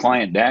 the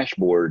client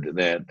dashboard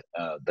that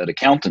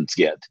accountants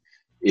get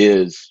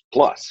is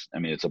Plus. I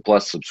mean, it's a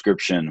Plus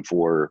subscription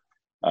for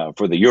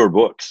the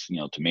yearbooks,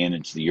 to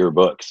manage the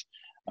yearbooks.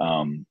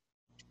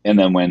 And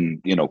then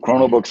when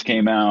Chronobooks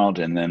came out,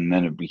 and then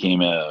it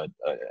became an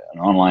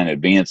online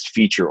advanced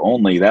feature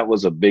only, that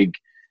was a big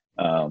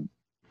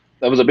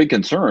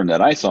concern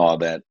that I saw,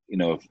 that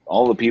if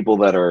all the people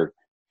that are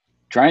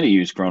trying to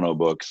use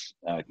Chronobooks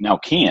now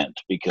can't,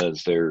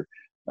 because they're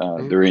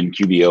in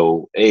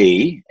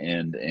QBOA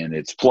and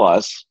it's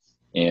Plus,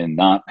 and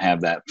not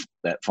have that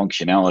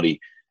functionality.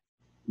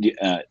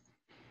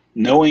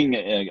 Knowing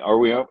are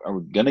we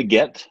going to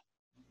get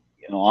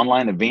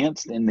Online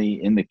Advanced in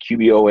the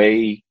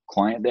QBOA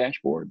client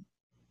dashboard?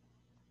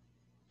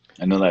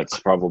 I know that's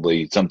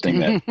probably something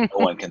that no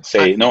one can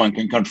say, no one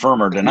can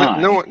confirm or deny.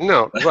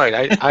 No,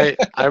 right.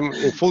 I'm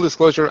in full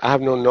disclosure, I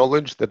have no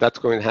knowledge that that's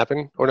going to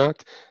happen or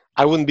not.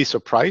 I wouldn't be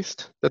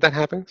surprised that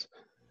happens.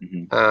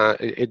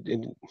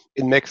 Mm-hmm.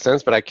 It makes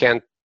sense, but I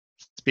can't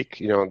speak.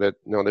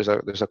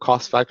 There's a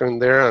cost factor in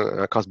there,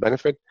 and a cost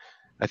benefit.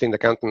 I think the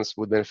accountants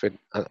would benefit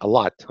a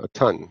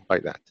ton by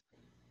that.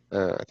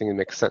 I think it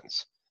makes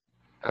sense.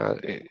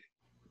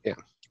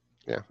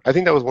 Yeah. I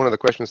think that was one of the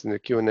questions in the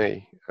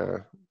Q&A,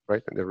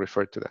 right? And they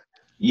referred to that.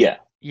 Yeah.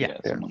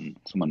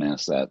 Someone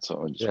asked that,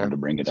 so I just wanted to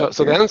bring it up.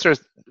 So the answer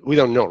is we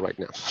don't know right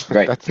now.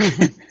 Right.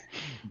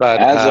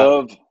 But as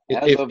of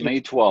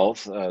May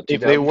 12th,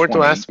 if they were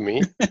to ask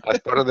me as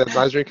part of the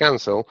advisory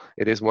council,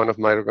 it is one of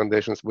my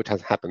recommendations, which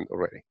has happened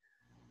already.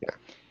 Yeah.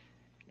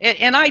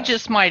 And I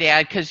just might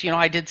add, because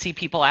I did see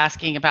people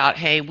asking about,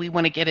 hey, we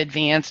want to get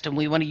advanced and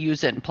we want to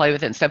use it and play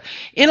with it and stuff.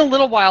 In a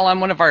little while, on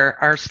one of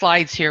our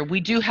slides here,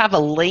 we do have a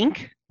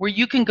link where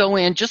you can go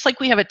in, just like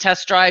we have a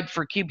test drive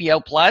for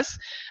QBO Plus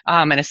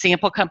and a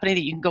sample company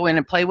that you can go in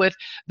and play with.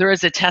 There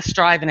is a test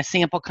drive and a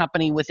sample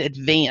company with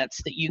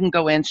Advanced that you can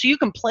go in, so you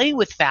can play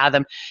with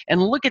Fathom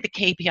and look at the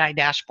KPI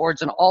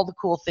dashboards and all the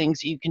cool things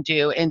that you can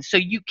do. And so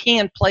you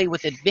can play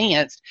with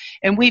Advanced,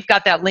 and we've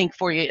got that link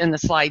for you in the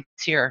slides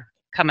here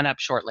coming up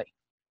shortly.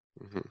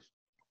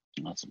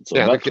 Mm-hmm. Awesome.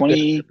 So about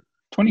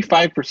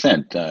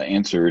 25%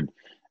 answered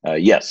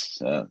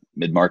yes,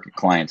 mid-market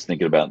clients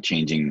thinking about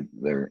changing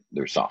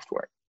their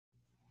software.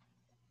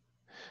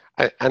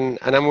 And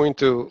I'm going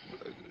to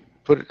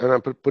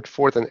put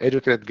forth an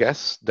educated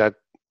guess that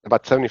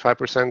about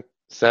 75%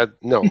 said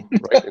no,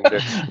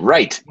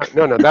 right? Right.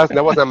 No,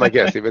 that was not my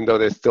guess, even though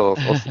there's still,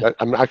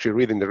 I'm actually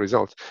reading the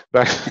results.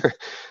 But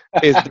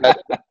is that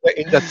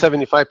in that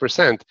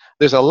 75%,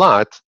 there's a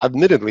lot,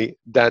 admittedly,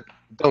 that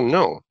don't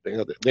know.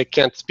 They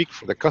can't speak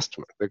for the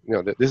customer.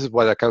 This is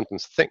what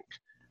accountants think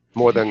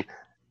more than,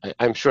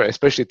 I'm sure,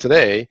 especially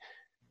today.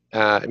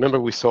 Remember,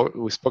 we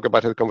spoke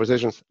about how the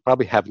conversations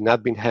probably have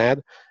not been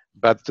had,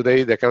 but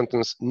today the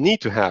accountants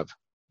need to have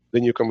the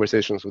new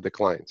conversations with the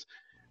clients.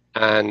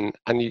 And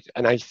I'm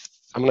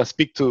going to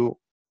speak to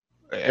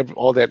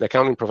all the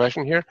accounting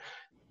profession here.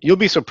 You'll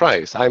be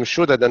surprised. I'm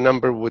sure that the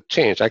number would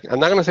change. I'm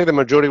not going to say the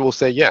majority will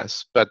say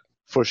yes, but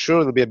for sure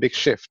there'll be a big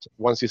shift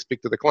once you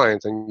speak to the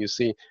clients and you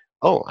see,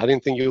 oh, I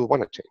didn't think you would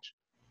want to change.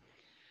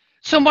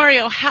 So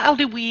Mario, how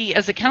do we,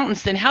 as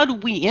accountants, then how do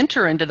we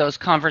enter into those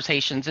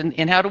conversations,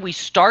 and how do we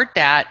start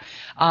that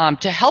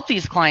to help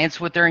these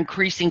clients with their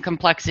increasing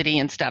complexity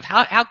and stuff?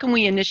 How can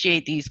we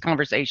initiate these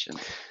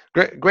conversations?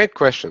 Great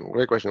question.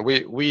 We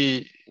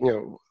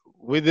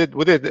did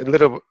a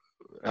little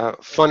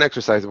fun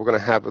exercise we're going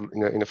to have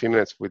in a few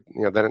minutes with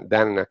Dan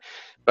and I.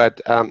 But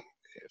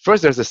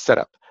first, there's a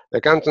setup. The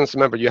accountants,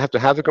 remember, you have to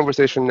have the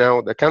conversation now.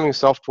 The accounting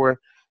software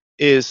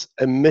is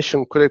a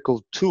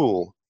mission-critical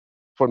tool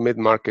for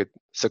mid-market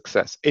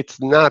success. It's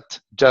not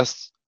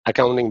just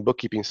accounting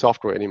bookkeeping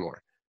software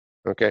anymore.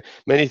 Okay,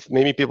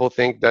 many people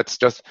think that's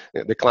just,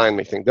 the client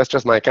may think that's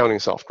just my accounting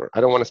software.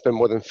 I don't want to spend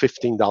more than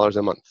 $15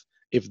 a month,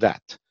 if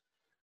that.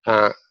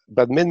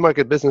 But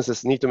mid-market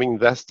businesses need to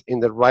invest in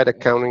the right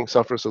accounting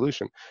software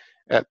solution.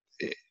 At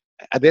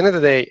the end of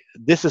the day,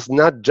 this is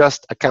not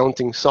just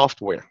accounting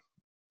software.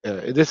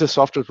 This is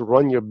software to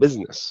run your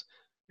business.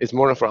 It's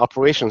more of an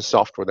operations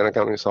software than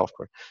accounting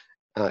software.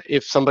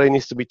 If somebody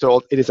needs to be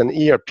told it is an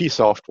ERP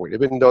software,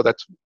 even though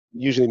that's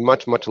usually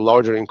much, much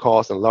larger in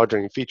cost and larger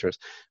in features,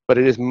 but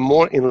it is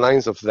more in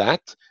lines of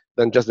that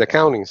than just the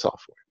accounting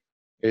software.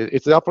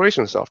 It's the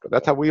operations software.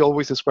 That's how we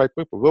always describe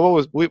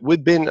QuickBooks.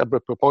 We've been a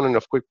proponent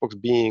of QuickBooks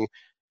being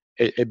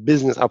a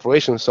business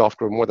operations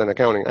software more than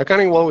accounting.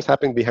 Accounting will always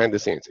happen behind the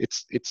scenes.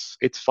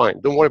 It's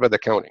fine. Don't worry about the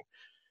accounting.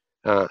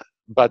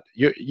 But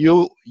you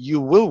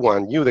will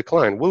want, the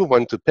client will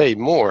want to pay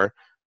more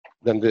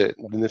than the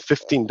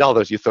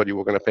 $15 you thought you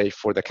were going to pay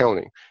for the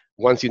accounting.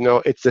 Once you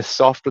know it's the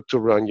software to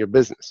run your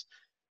business.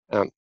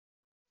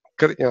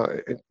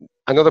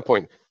 Another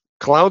point,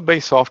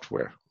 cloud-based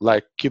software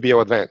like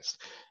QBO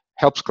Advanced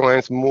helps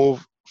clients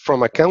move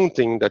from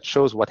accounting that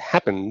shows what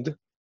happened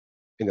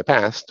in the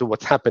past to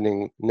what's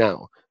happening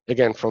now.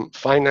 Again, from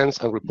finance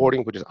and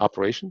reporting, which is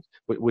operations,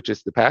 which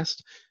is the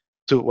past,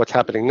 to what's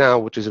happening now,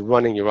 which is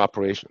running your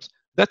operations.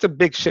 That's a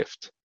big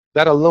shift.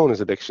 That alone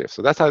is a big shift.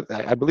 So that's how,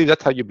 I believe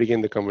that's how you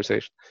begin the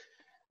conversation.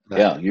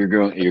 Yeah, you're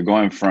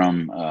going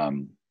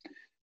from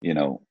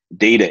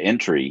data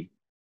entry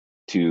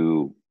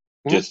to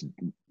just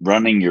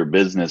running your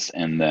business,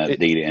 and that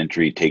data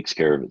entry takes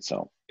care of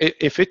itself.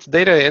 If it's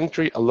data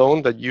entry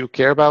alone that you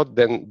care about,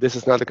 then this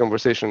is not a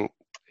conversation.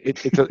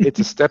 It's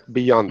a step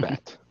beyond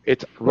that.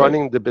 It's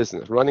running the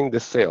business, running the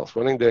sales,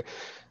 running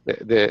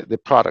the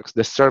products,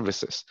 the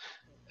services,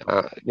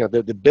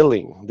 the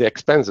billing, the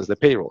expenses, the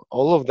payroll.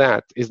 All of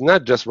that is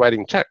not just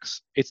writing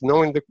checks. It's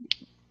knowing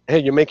hey,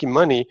 you're making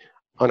money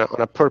on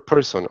a per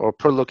person or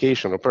per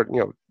location or per,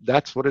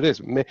 that's what it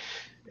is.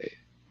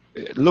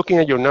 Looking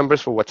at your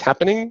numbers for what's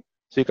happening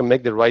so you can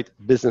make the right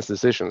business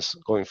decisions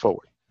going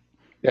forward.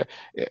 Yeah,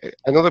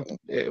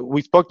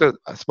 we spoke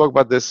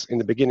about this in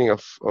the beginning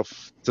of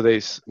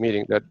today's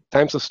meeting, that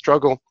times of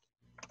struggle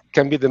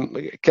can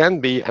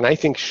be, and I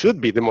think should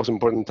be, the most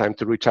important time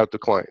to reach out to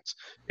clients.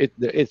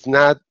 It's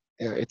not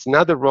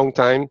the wrong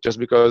time just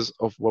because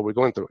of what we're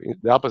going through.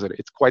 The opposite,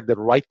 it's quite the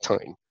right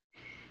time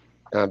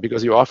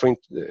because you're offering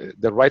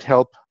the right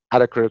help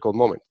at a critical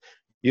moment.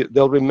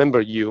 They'll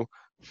remember you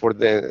for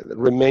the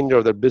remainder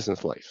of their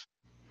business life.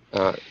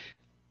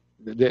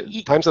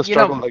 The times of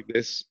struggle like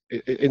this,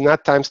 it's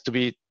not times to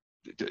be,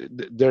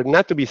 they're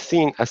not to be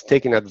seen as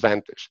taking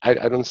advantage. I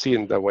don't see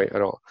it that way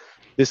at all.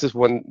 This is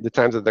when the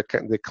times that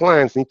the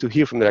clients need to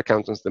hear from their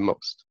accountants the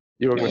most.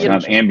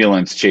 Not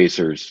ambulance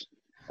chasers.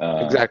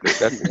 Exactly.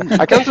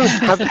 Accountants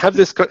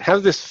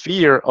have this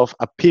fear of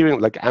appearing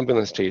like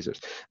ambulance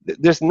chasers.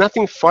 There's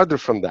nothing farther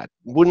from that.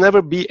 We'll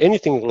never be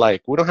anything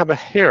like. We don't have a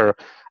hair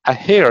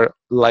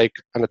like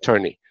an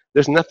attorney.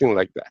 There's nothing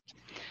like that.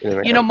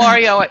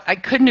 Mario, I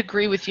couldn't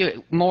agree with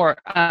you more.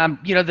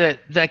 The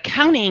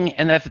accounting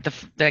and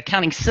the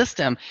accounting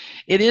system,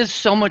 it is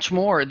so much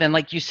more than,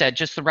 like you said,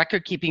 just the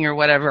record keeping or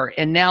whatever.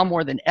 And now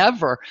more than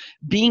ever,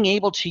 being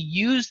able to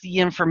use the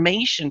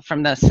information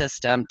from the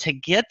system to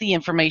get the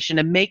information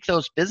and make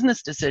those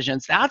business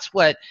decisions. That's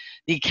what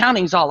the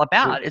accounting's all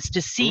about, is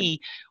to see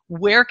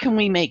where can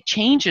we make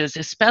changes,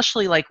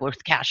 especially like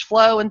with cash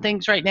flow and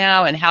things right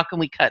now, and how can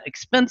we cut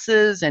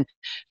expenses and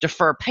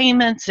defer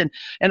payments, and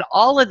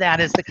all of that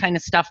is the kind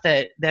of stuff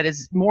that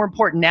is more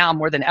important now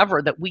more than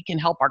ever that we can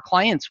help our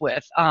clients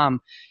with. And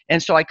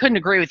so I couldn't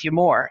agree with you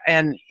more.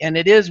 And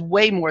it is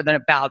way more than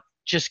about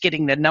just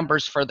getting the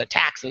numbers for the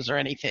taxes or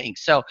anything.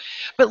 So,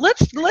 but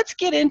let's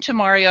get into,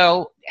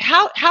 Mario,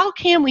 how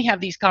can we have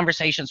these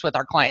conversations with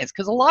our clients?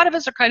 Because a lot of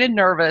us are kind of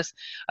nervous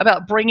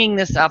about bringing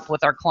this up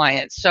with our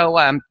clients. So,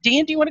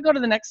 Dan, do you want to go to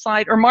the next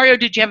slide? Or Mario,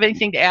 did you have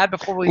anything to add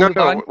before we move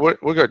on? No,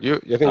 we're good.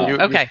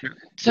 Okay.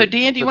 So,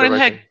 Dan, do you want to go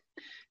ahead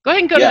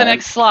and go to the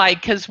next slide?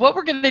 Because what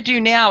we're going to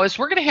do now is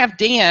we're going to have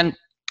Dan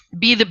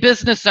be the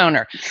business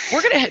owner.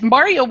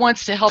 Mario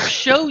wants to help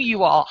show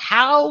you all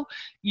how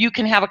you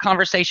can have a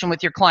conversation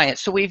with your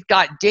clients. So we've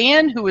got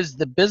Dan, who is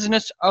the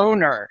business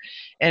owner,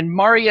 and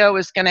Mario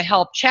is going to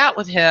help chat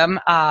with him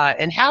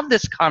and have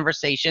this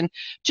conversation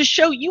to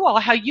show you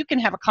all how you can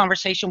have a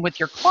conversation with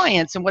your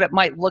clients and what it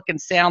might look and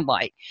sound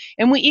like.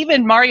 And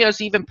Mario's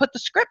even put the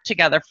script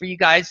together for you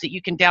guys that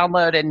you can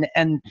download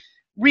and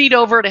read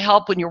over to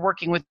help when you're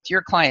working with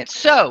your clients.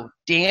 So,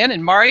 Dan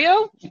and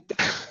Mario,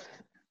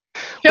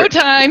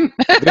 showtime.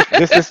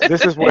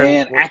 This is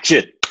where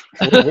action.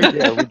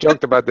 we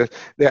joked about this.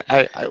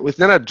 It's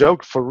not a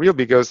joke for real,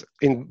 because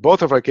in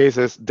both of our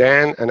cases,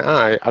 Dan and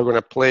I are going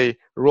to play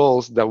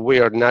roles that we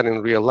are not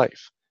in real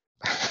life.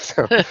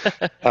 So,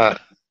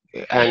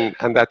 and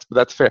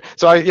that's fair.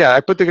 So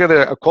I put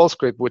together a call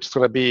script, which is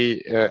going to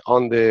be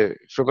on the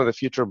Firm of the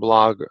Future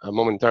blog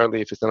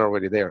momentarily, if it's not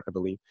already there, I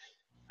believe.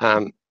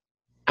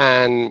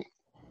 And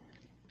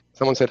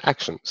someone said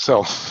action.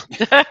 So,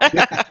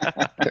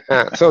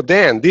 so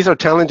Dan, these are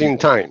challenging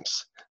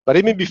times. But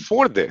even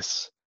before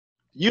this,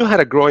 you had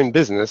a growing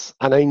business,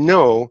 and I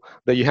know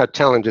that you had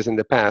challenges in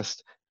the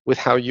past with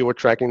how you were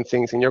tracking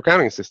things in your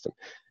accounting system.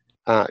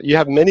 You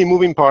have many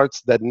moving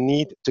parts that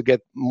need to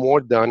get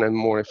more done and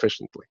more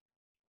efficiently.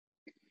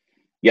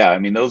 Yeah, I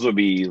mean, those would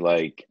be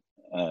like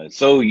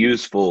so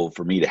useful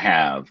for me to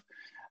have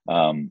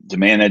to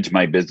manage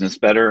my business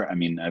better. I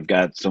mean, I've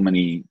got so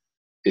many.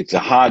 It's a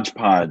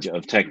hodgepodge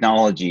of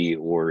technology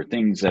or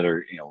things that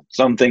are,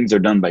 some things are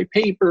done by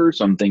paper,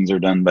 some things are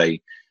done by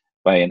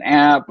an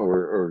app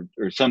or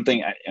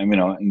something. I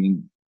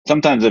mean,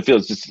 sometimes it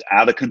feels just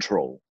out of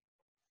control.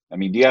 I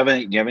mean, do you have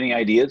any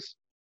ideas?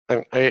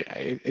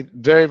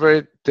 Very,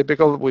 very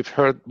typical.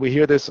 We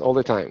hear this all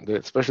the time,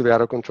 especially the out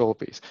of control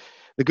piece.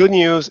 The good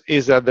news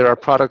is that there are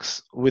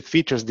products with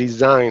features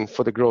designed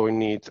for the growing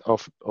needs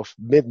of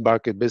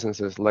mid-market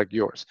businesses like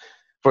yours.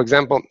 For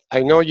example,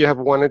 I know you have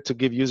wanted to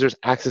give users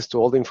access to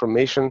all the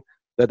information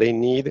that they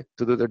need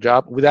to do their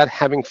job without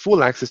having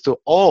full access to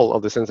all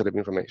of the sensitive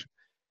information.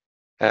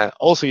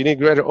 Also, you need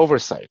greater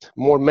oversight,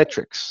 more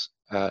metrics,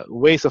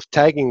 ways of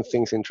tagging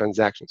things in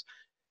transactions.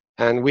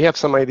 And we have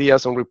some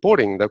ideas on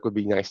reporting that could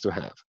be nice to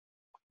have.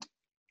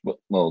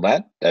 Well,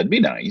 that'd be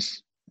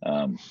nice.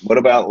 What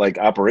about like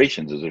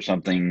operations? Is there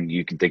something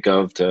you can think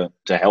of to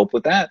help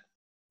with that?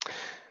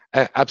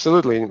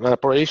 Absolutely. In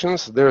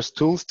operations, there's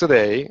tools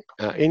today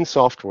in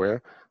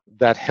software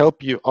that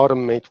help you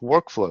automate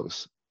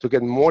workflows to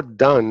get more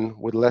done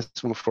with less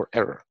room for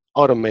error,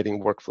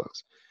 automating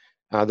workflows.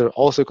 There are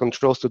also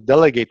controls to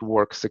delegate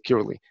work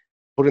securely,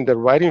 putting the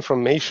right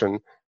information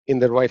in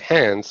the right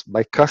hands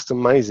by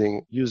customizing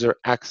user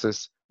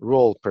access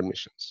role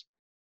permissions.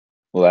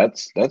 Well,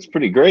 that's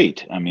pretty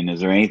great. I mean,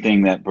 is there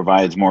anything that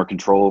provides more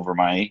control over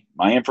my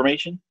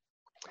information?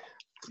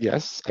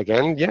 Yes,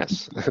 again,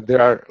 yes. There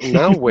are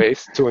now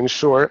ways to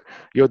ensure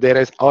your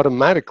data is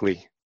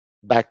automatically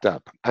backed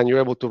up and you're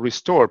able to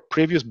restore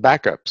previous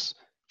backups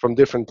from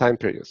different time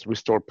periods,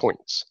 restore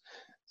points.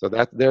 So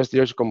that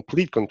there's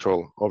complete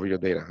control over your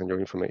data and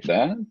your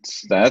information.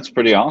 That's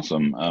pretty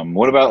awesome.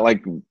 What about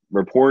like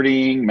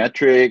reporting,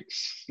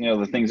 metrics,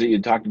 the things that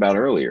you talked about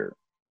earlier?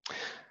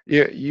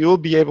 You'll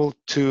be able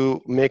to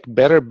make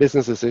better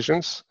business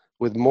decisions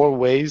with more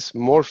ways,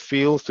 more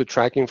fields to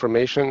track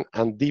information,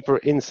 and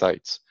deeper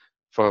insights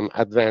from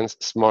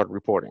advanced smart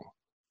reporting.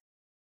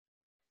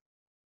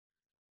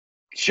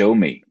 Show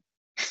me.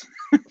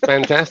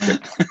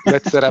 Fantastic.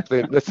 Let's set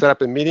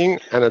up a meeting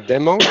and a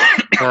demo,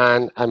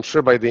 and I'm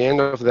sure by the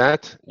end of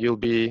that you'll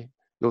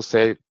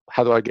say,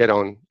 how do I get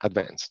on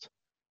advanced?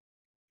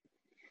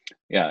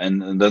 Yeah,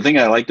 and the thing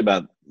I liked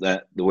about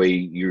that, the way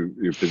you're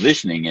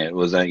positioning it,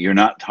 was that you're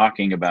not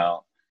talking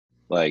about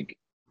like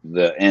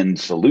the end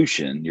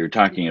solution. You're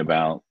talking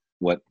about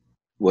what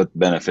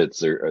benefits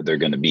they're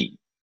going to be.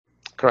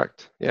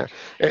 Correct. Yeah,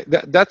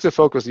 that's the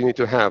focus you need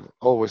to have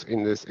always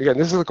in this. Again,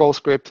 this is a call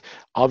script.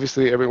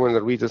 Obviously, everyone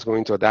that reads is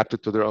going to adapt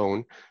it to their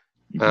own.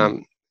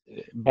 Mm-hmm.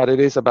 But it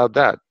is about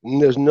that.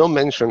 There's no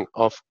mention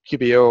of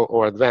QBO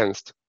or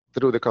advanced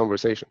through the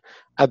conversation.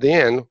 At the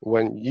end,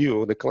 when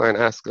you, the client,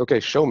 asks, okay,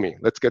 show me,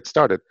 let's get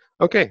started.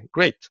 Okay,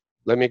 great.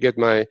 Let me get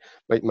my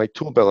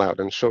tool belt out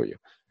and show you.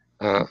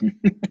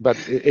 But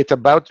it's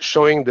about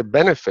showing the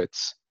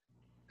benefits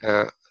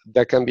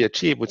that can be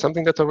achieved with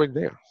something that's already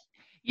there.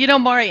 You know,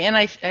 Mari, and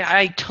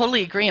I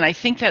totally agree, and I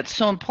think that's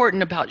so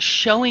important about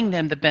showing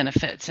them the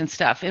benefits and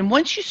stuff. And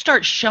once you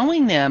start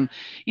showing them,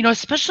 you know,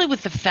 especially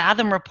with the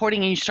Fathom reporting,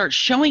 and you start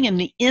showing them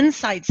the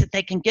insights that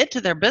they can get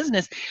to their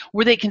business,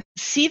 where they can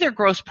see their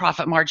gross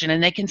profit margin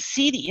and they can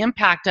see the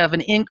impact of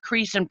an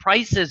increase in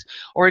prices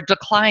or a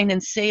decline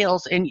in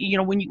sales. And you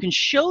know, when you can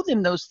show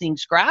them those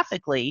things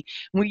graphically,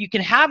 where you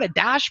can have a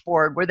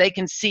dashboard where they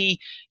can see,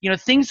 you know,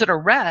 things that are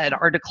red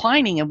are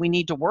declining and we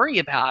need to worry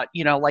about,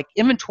 you know, like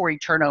inventory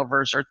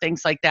turnovers or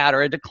things like that,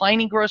 or a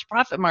declining gross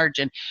profit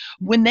margin.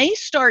 When they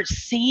start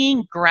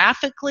seeing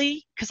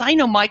graphically, because I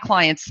know my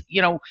clients,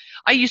 you know,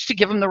 I used to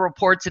give them the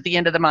reports at the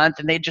end of the month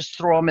and they'd just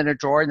throw them in a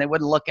drawer and they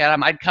wouldn't look at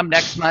them. I'd come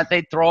next month,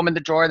 they'd throw them in the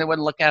drawer and they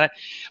wouldn't look at it.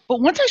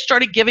 But once I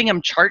started giving them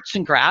charts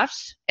and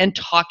graphs and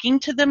talking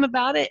to them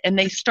about it, and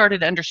they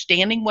started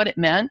understanding what it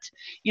meant,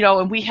 you know,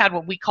 and we had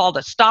what we called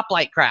a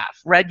stoplight graph,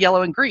 red,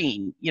 yellow, and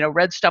green. You know,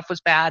 red stuff was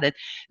bad, and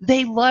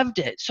they loved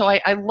it. So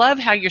I love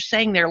how you're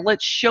saying there,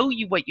 let's show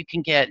you what you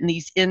can get and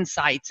these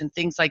insights and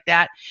things like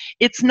that.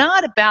 It's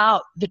not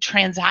about the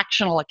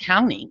transactional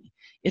accounting.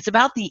 It's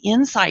about the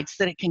insights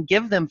that it can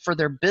give them for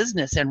their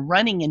business and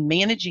running and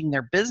managing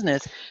their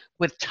business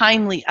with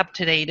timely,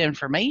 up-to-date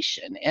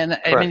information. And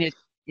I mean,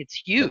 it's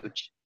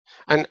huge.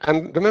 And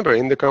remember,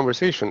 in the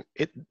conversation,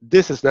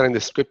 this is not in the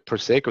script per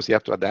se, because you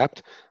have to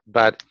adapt,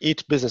 but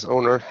each business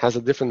owner has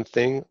a different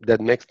thing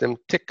that makes them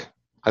tick,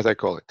 as I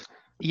call it.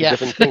 Yes.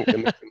 Different thing that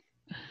makes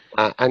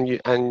them,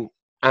 and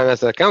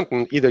as an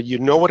accountant, either you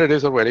know what it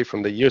is already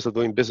from the years of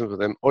doing business with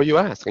them, or you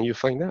ask and you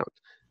find out,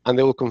 and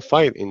they will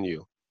confide in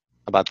you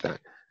about that.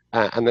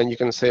 And then you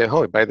can say,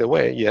 oh, by the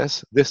way,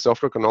 yes, this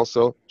software can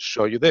also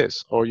show you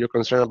this, or you're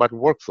concerned about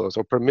workflows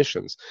or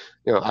permissions.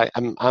 You know,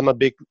 I'm a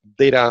big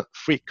data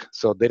freak,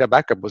 so data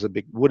backup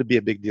would be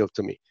a big deal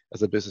to me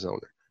as a business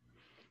owner.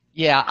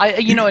 Yeah,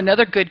 you know,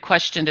 another good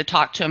question to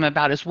talk to them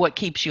about is what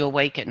keeps you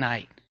awake at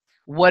night.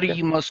 What are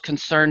you most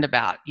concerned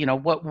about? You know,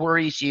 what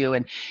worries you?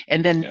 And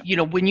then, you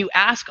know, when you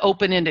ask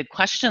open-ended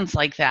questions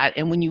like that,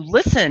 and when you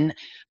listen,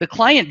 the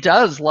client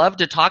does love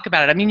to talk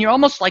about it. I mean, you're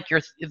almost like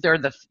you're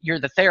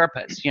the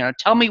therapist. You know,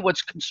 tell me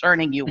what's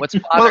concerning you, what's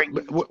bothering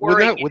you,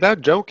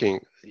 without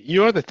joking,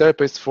 you're the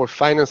therapist for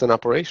finance and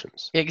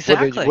operations.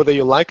 Exactly. Whether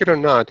you like it or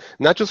not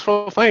just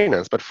for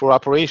finance, but for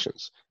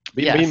operations.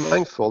 Be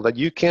mindful that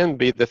you can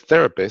be the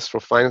therapist for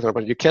finance and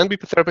operations. You can be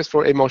the therapist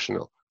for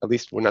emotional. At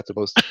least we're not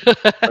supposed to.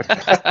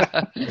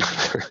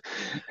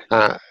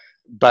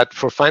 But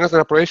for finance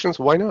and operations,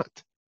 why not?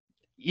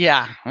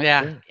 Yeah.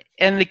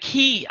 And the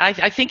key,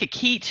 I think a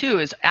key too,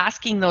 is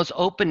asking those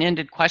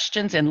open-ended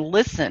questions and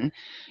listen.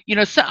 You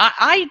know, so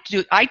I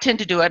tend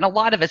to do it, and a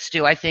lot of us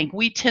do. I think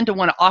we tend to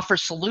want to offer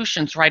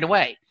solutions right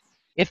away.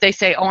 If they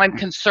say, oh, I'm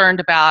concerned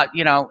about,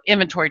 you know,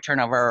 inventory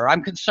turnover, or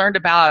I'm concerned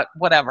about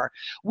whatever,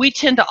 we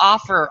tend to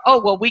offer,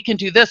 oh, well, we can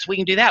do this, we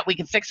can do that, we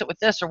can fix it with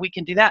this, or we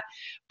can do that.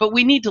 But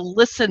we need to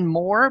listen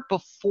more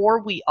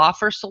before we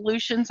offer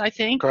solutions, I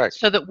think. Correct.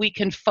 So that we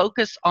can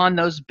focus on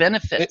those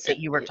benefits that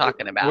you were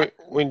talking about.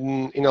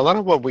 When in a lot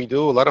of what we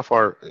do, a lot of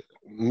our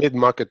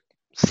mid-market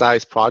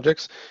size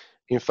projects,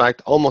 in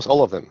fact, almost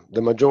all of them,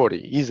 the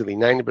majority, easily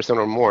 90%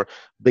 or more,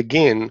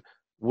 begin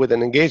with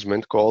an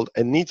engagement called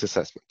a needs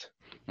assessment.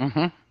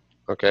 Mm-hmm.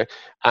 Okay,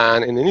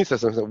 and in the needs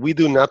assessment, we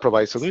do not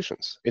provide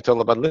solutions. It's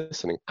all about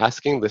listening,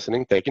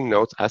 listening, taking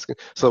notes, asking,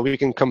 so we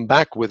can come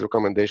back with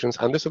recommendations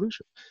and the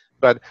solution.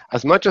 But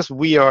as much as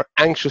we are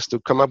anxious to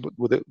come up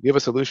give a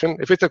solution,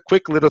 if it's a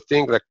quick little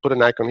thing like put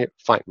an icon here,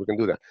 fine, we can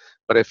do that.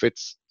 But if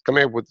it's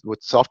coming up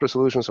with software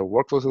solutions or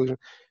workflow solutions,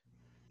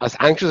 as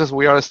anxious as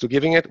we are as to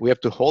giving it, we have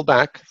to hold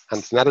back, and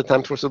it's not a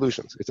time for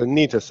solutions. It's a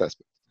needs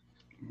assessment.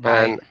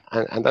 Right.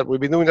 And that we've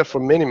been doing that for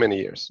many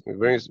years.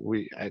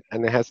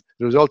 And it has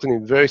resulted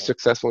in very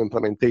successful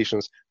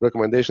implementations,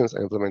 recommendations,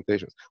 and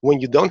implementations.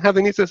 When you don't have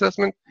the needs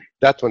assessment,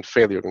 that's when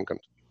failure can come.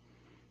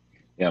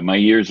 Yeah, my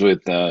years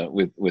with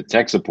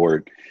tech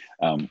support,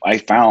 I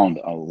found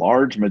a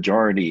large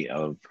majority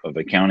of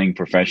accounting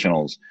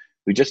professionals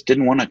who just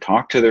didn't want to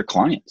talk to their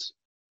clients.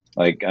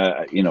 Like,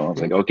 you know,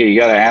 it's like, okay, you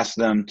got to ask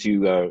them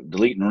to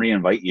delete and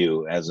re-invite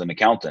you as an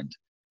accountant.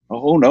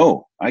 Oh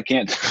no, I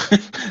can't.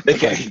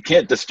 You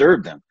can't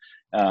disturb them.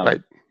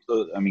 Right.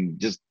 So I mean,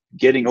 just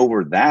getting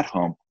over that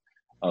hump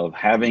of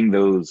having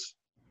those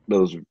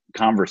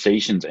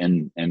conversations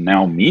and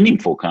now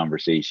meaningful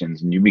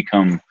conversations, and you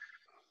become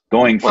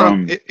going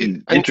from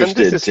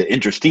interested to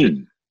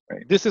interesting.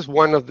 Right. This is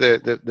one of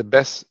the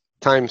best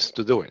times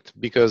to do it,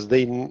 because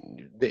they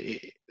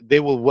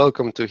will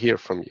welcome to hear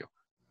from you.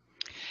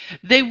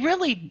 They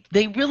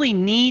really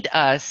need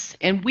us,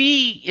 and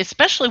we,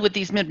 especially with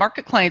these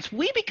mid-market clients,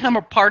 we become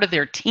a part of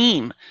their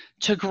team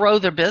to grow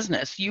their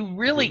business. You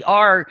really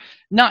are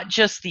not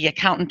just the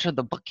accountant or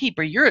the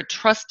bookkeeper. You're a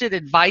trusted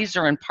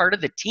advisor and part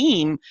of the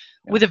team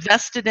with a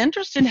vested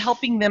interest in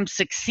helping them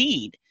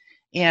succeed.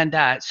 And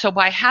so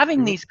by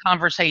having these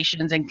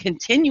conversations and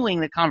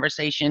continuing the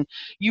conversation,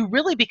 you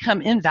really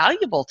become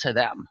invaluable to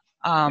them.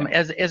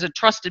 as a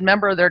trusted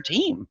member of their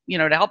team,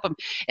 to help them.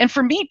 And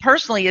for me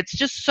personally, it's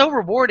just so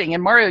rewarding.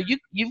 And Mario,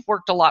 you've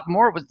worked a lot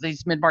more with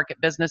these mid-market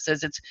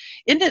businesses.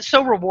 Isn't it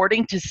so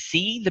rewarding to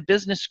see the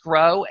business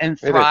grow and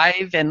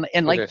thrive and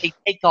like they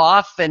take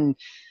off? And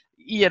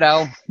you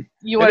want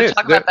to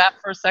talk about that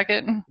for a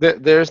second?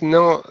 There's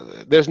no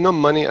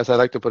money, as I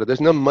like to put it.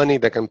 There's no money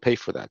that can pay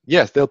for that.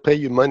 Yes, they'll pay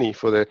you money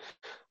for the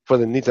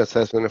needs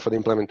assessment and for the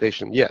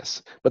implementation.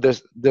 Yes, but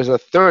there's a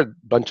third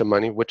bunch of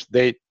money which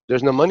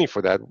there's no money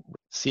for that.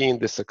 Seeing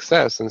the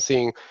success and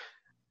seeing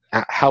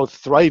how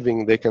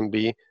thriving they can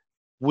be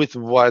with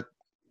what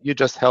you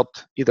just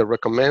helped either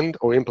recommend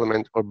or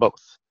implement or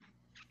both.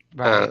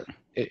 Right.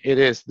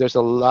 There's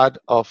a lot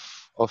of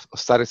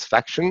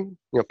satisfaction,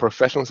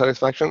 professional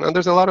satisfaction, and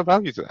there's a lot of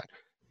value to that.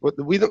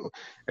 We don't,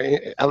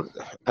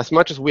 as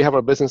much as we have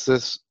our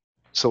businesses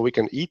so we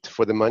can eat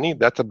for the money,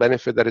 that's a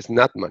benefit that is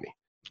not money.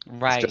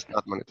 Right. It's just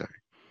not monetary.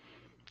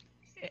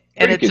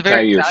 And you could tie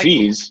your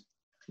fees.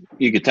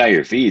 You could tie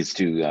your fees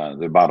to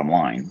the bottom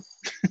line.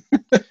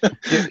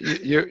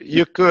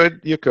 you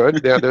could.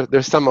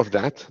 There's some of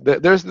that.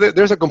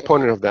 There's a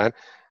component of that,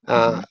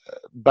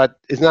 but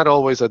it's not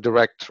always a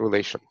direct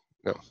relation.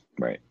 No.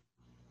 Right.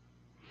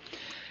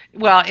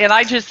 Well, and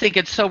I just think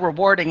it's so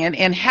rewarding.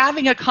 And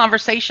having a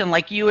conversation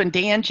like you and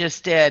Dan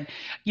just did,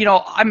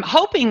 I'm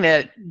hoping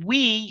that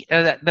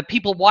the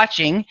people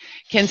watching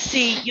can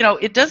see,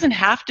 it doesn't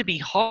have to be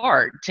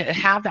hard to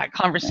have that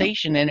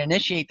conversation and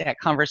initiate that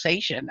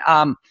conversation.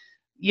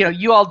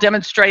 You all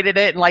demonstrated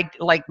it. And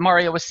like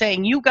Mario was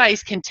saying, you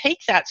guys can take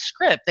that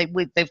script.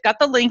 They've got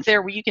the link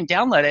there where you can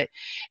download it,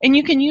 and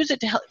you can use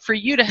it for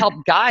you to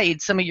help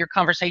guide some of your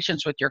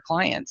conversations with your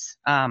clients.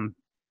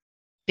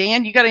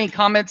 Dan, you got any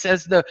comments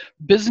as the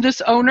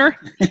business owner?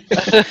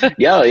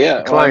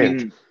 Yeah.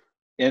 Client.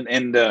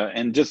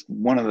 And just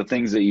one of the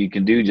things that you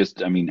can do,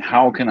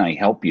 how can I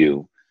help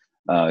you?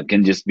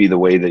 Can just be the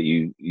way that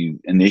you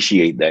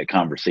initiate that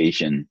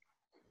conversation.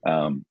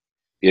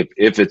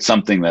 If it's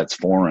something that's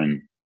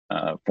foreign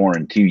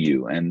to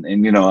you, and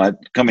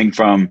coming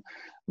from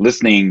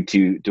listening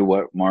to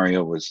what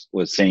Mario was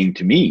saying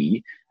to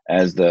me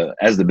as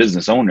the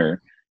business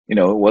owner, it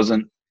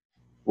wasn't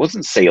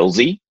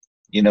salesy.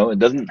 It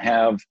doesn't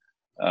have,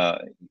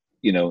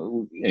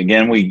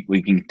 again,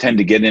 we can tend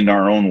to get in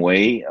our own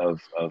way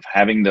of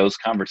having those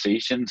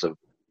conversations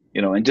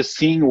and just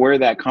seeing where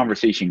that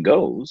conversation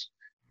goes.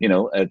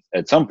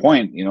 At some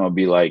point, I'll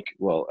be like,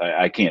 well,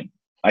 I can't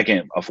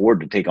afford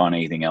to take on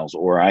anything else,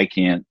 or I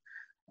can't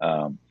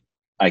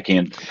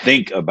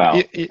think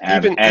about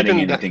adding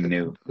anything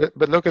new.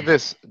 But look at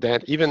this,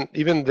 that even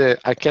the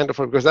I can't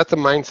afford, because that's the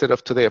mindset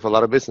of today of a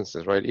lot of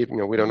businesses, right?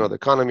 Even we don't know the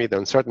economy, the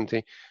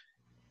uncertainty.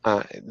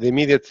 The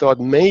immediate thought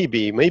may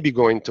be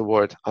going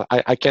toward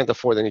I can't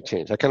afford any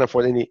change. I can't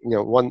afford any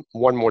one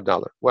more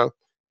dollar. Well,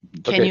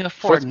 can you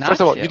afford not?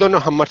 First of all, you don't know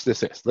how much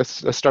this is.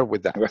 Let's start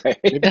with that. Right.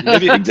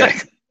 Maybe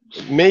Exactly.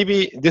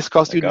 Maybe this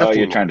costs you nothing. Oh,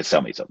 you're trying to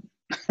sell me something.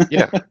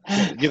 Yeah,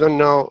 you don't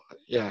know.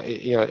 Yeah,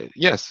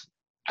 yes.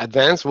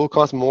 Advanced will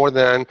cost more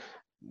than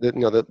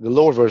the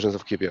lower versions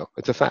of QBO.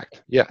 It's a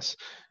fact. Yes,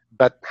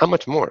 but how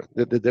much more?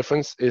 The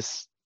difference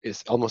is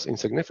almost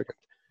insignificant.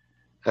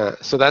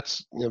 So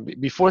that's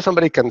before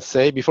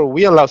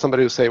we allow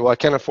somebody to say, well, I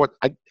can't afford.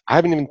 I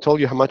haven't even told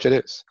you how much it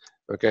is.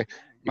 Okay,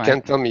 you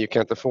can't tell me you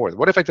can't afford it.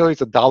 What if I tell you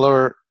it's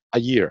 $1 a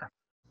year?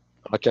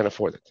 I can't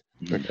afford it.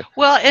 Okay.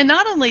 Well, and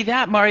not only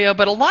that, Mario,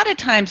 but a lot of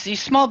times these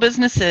small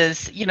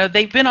businesses,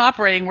 they've been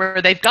operating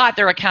where they've got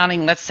their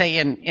accounting, let's say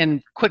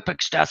in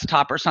QuickBooks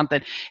Desktop or something,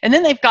 and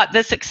then they've got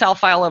this Excel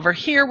file over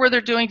here where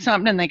they're doing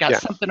something, and they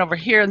got something over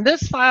here in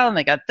this file, and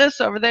they got this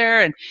over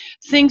there, and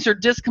things are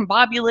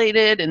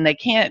discombobulated, and they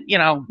can't,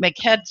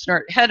 make head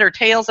or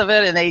tails of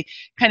it, and they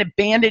kind of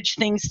bandage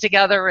things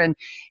together. And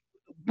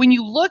when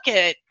you look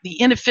at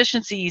the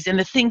inefficiencies and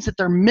the things that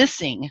they're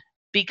missing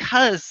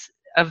because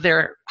of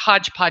their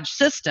hodgepodge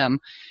system,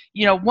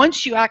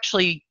 once you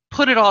actually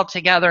put it all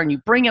together and you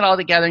bring it all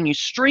together and you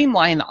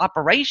streamline the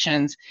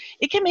operations,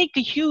 it can make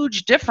a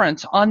huge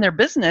difference on their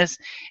business.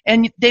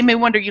 And they may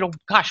wonder,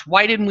 gosh,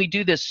 why didn't we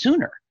do this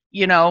sooner?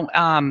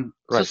 Right.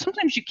 So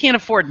sometimes you can't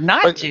afford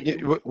not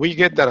to. We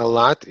get that a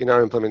lot in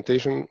our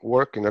implementation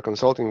work, in our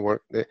consulting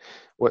work.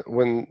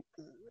 When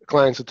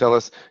clients who tell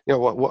us,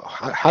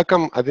 how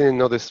come I didn't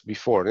know this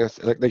before? And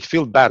it's like they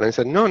feel bad. And I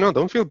said, no,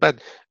 don't feel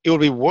bad. It would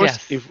be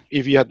worse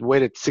if you had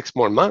waited 6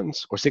 more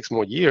months or 6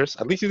 more years.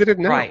 At least you did it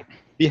now. Right.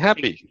 Be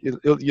happy.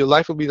 Your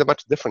life will be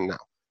much different now.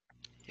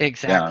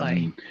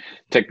 Exactly.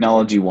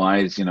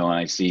 Technology-wise,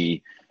 I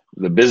see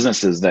the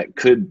businesses that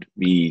could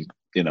be,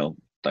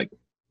 like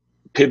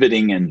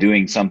pivoting and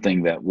doing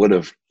something that would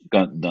have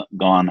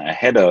gone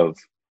ahead of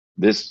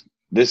this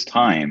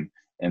time,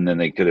 and then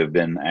they could have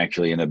been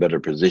actually in a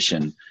better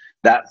position.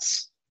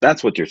 That's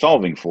what you're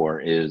solving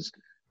for, is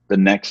the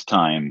next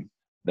time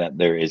that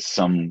there is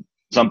something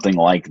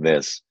like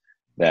this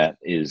that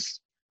is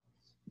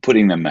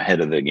putting them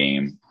ahead of the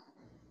game.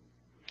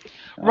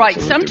 Right.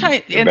 So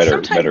sometimes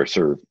better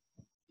served.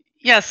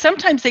 Yeah,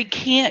 sometimes they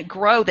can't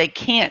grow. They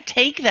can't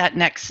take that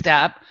next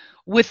step,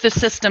 with the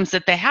systems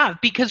that they have.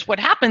 Because what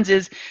happens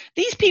is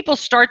these people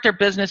start their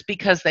business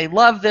because they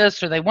love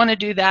this or they want to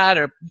do that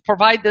or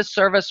provide this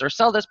service or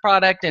sell this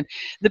product, and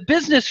the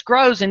business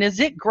grows, and as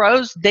it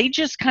grows they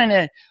just kind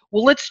of,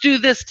 well, let's do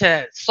this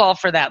to solve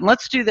for that, and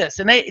let's do this,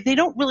 and they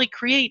don't really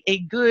create a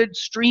good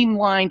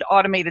streamlined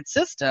automated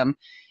system.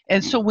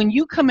 And so when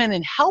you come in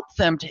and help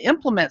them to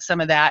implement some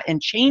of that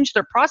and change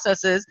their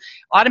processes,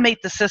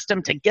 automate the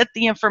system to get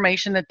the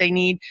information that they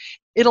need,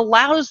 it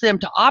allows them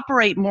to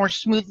operate more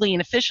smoothly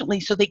and efficiently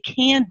so they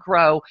can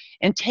grow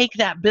and take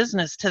that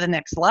business to the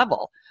next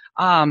level.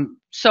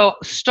 So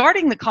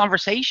starting the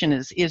conversation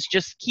is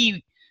just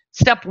key,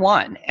 step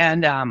one.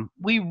 And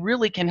we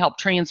really can help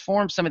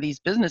transform some of these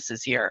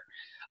businesses here.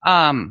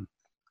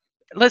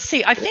 Let's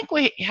see. I think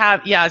we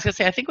have, I was going to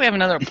say, I think we have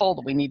another poll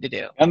that we need to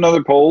do.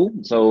 Another poll.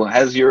 So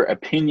has your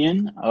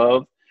opinion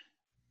of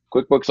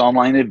QuickBooks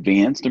Online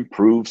Advanced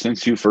improved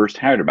since you first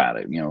heard about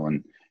it?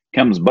 And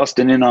comes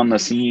busting in on the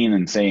scene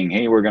and saying,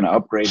 hey, we're going to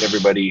upgrade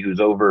everybody who's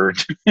over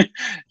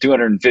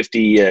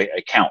 250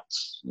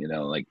 accounts.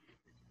 Like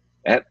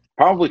that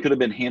probably could have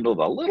been handled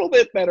a little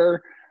bit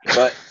better,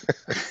 but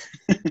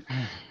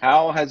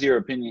how has your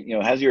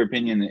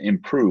opinion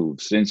improved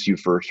since you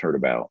first heard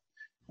about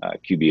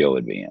QBO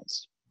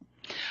Advanced?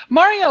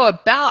 Mario,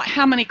 about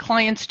how many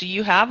clients do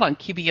you have on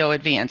QBO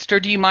Advanced, or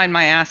do you mind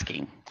my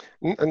asking?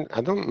 I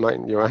don't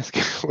mind you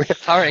asking.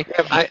 Sorry.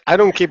 I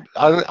don't keep,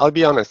 I'll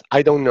be honest,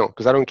 I don't know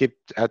because I don't keep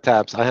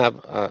tabs. I have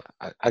a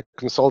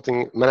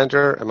consulting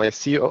manager and my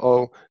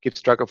COO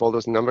keeps track of all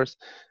those numbers.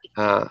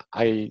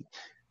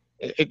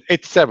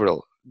 It's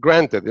several.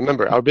 Granted,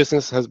 remember, our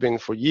business has been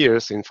for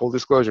years, in full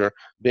disclosure,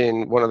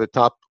 been one of the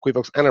top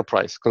QuickBooks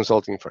Enterprise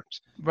consulting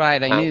firms.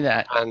 Right, I knew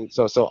that. And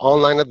so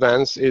Online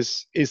Advanced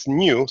is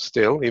new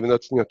still, even though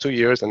it's 2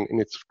 years and in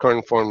its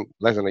current form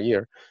less than a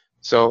year.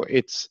 So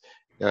it's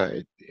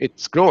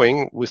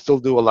growing. We still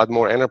do a lot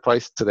more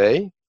enterprise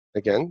today.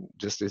 Again,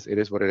 just it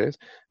is what it is,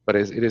 but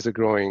it is a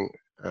growing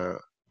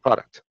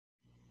product.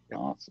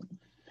 Awesome.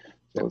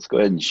 So let's go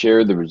ahead and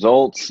share the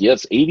results.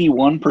 Yes,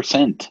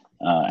 81%.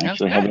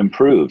 Actually have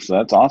improved, so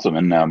that's awesome.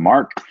 And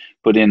Mark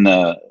put in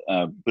the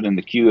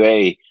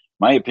QA.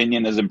 My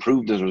opinion has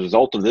improved as a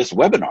result of this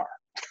webinar.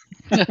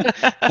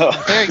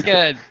 Very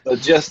good. So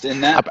just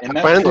in that,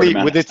 apparently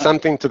we did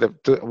something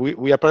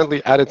we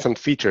apparently added some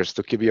features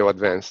to QBO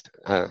Advanced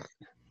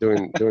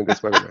during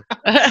this webinar.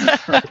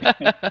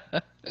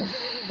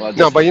 Well,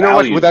 no, but you know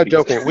what? Without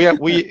joking,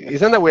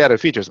 it's not that we added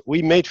features.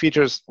 We made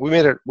features. We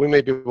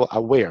made people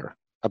aware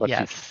about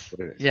features,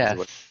 what it is. Yes.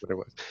 What it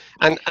was.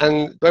 And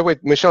by the way,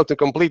 Michelle, to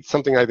complete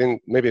something I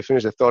didn't maybe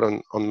finish the thought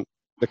on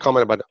the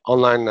comment about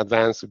Online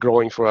Advanced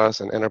growing for us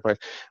and enterprise.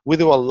 We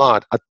do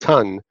a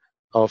ton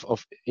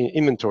of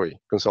inventory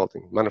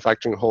consulting,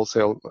 manufacturing,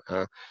 wholesale.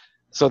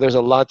 So there's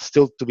a lot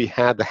still to be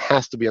had that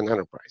has to be an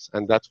enterprise.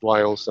 And that's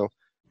why also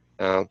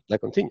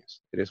that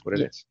continues. It is what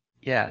it is.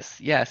 Yes,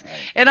 yes.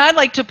 And I'd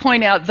like to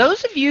point out,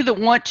 those of you that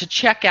want to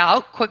check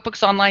out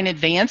QuickBooks Online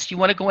Advanced, you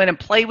want to go in and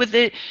play with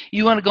it,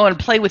 you want to go and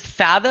play with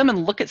Fathom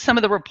and look at some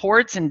of the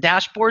reports and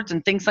dashboards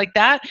and things like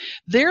that,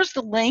 there's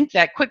the link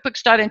at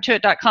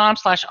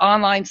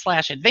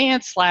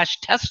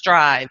quickbooks.intuit.com/online/advanced/test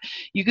drive.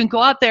 You can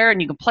go out there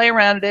and you can play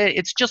around with it.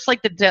 It's just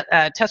like the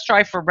test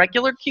drive for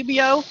regular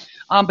QBO,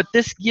 but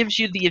this gives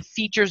you the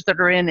features that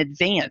are in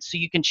advanced. So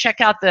you can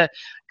check out the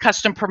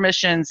custom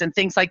permissions and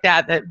things like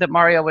that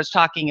Mario was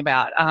talking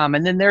about.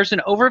 And then there's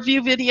an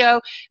overview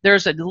video.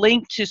 There's a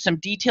link to some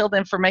detailed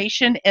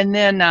information. And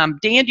then, Dan,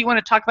 do you want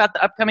to talk about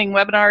the upcoming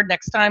webinar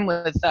next time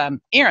with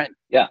Aaron?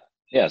 Yeah.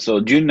 So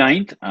June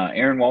 9th,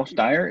 Aaron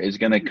Walsh-Dyer is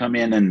going to come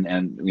in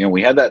and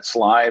we had that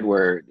slide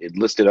where it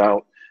listed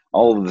out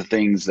all of the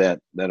things that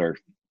are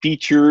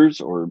features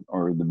or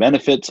the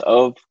benefits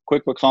of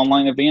QuickBooks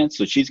Online Advanced.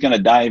 So she's going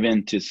to dive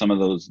into some of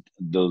those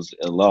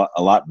a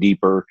lot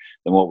deeper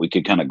than what we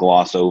could kind of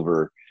gloss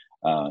over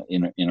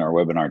in our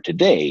webinar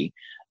today.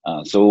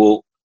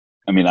 So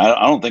I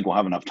don't think we'll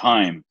have enough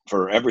time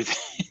for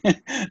everything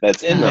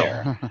that's in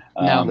there.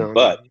 No.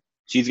 But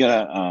she's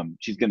gonna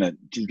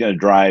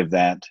drive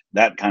that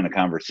kind of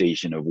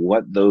conversation of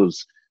what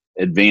those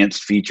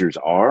advanced features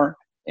are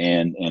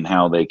and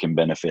how they can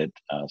benefit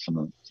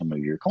some of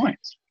your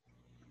clients.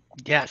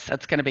 Yes,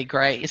 that's going to be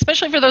great,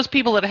 especially for those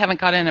people that haven't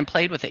got in and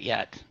played with it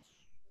yet.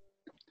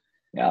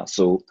 Yeah,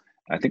 so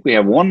I think we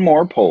have one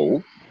more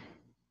poll.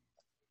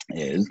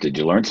 Did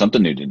you learn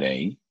something new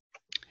today?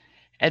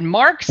 And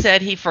Mark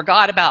said he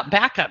forgot about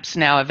backups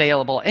now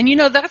available. And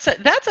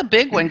that's a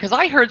big one, because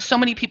I heard so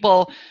many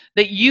people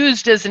that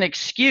used as an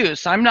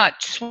excuse, I'm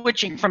not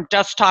switching from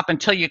desktop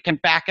until you can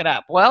back it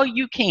up. Well,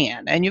 you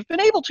can, and you've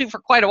been able to for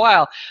quite a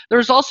while.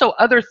 There's also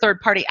other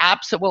third-party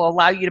apps that will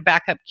allow you to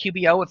back up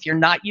QBO if you're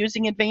not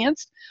using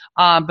Advanced.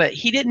 But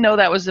he didn't know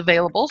that was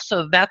available,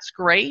 so that's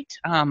great.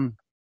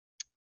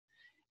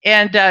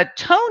 And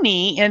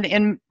Tony,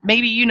 and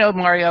maybe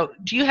Mario,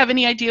 do you have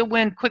any idea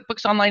when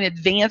QuickBooks Online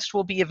Advanced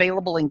will be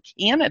available in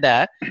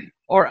Canada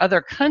or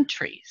other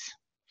countries?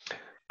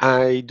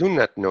 I do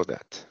not know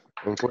that.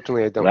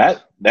 Unfortunately, I don't.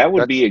 That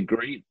would be a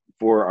great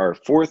for our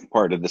fourth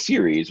part of the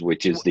series,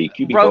 which is the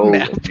QB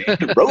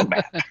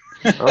roadmap.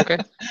 Okay,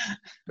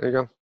 there you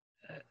go.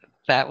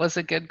 That was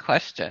a good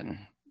question.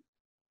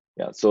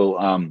 Yeah, so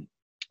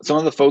some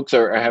of the folks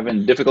are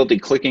having difficulty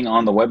clicking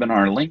on the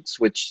webinar links,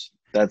 which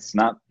that's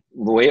not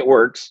the way it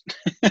works.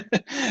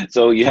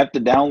 So you have to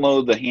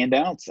download the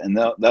handouts, and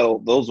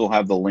those will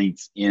have the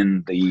links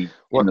in the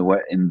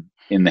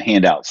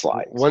handout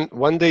slides.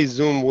 One day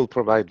Zoom will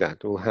provide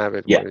that. We'll have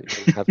it. Yeah. Where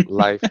you have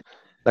live,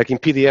 like in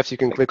PDFs, you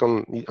can click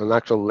on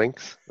actual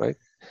links, right?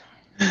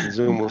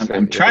 Zoom will.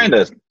 I'm trying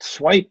to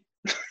swipe.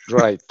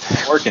 Right.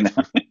 Working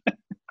out.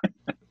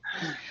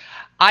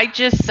 I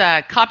just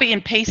copy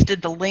and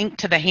pasted the link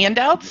to the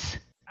handouts,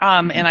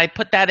 and I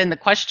put that in the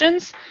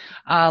questions.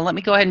 Let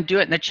me go ahead and do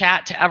it in the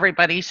chat to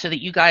everybody so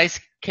that you guys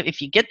can,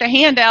 if you get the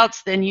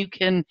handouts, then you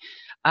can,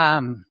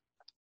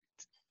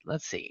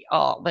 let's see.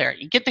 Oh, there.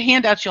 You get the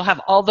handouts, you'll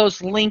have all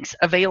those links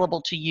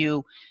available to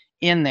you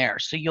in there,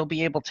 so you'll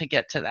be able to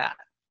get to that.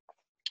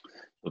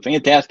 Well,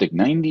 fantastic.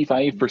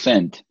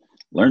 95%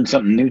 learned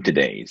something new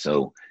today.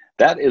 So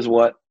that is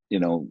what,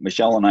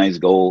 Michelle and I's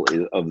goal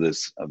of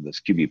this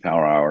QB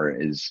Power Hour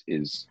is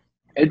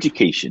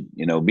education.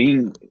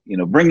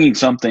 Bringing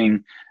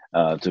something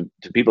to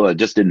people that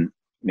just didn't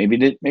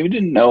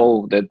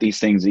know that these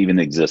things even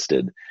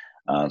existed.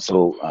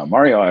 So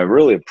Mario, I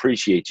really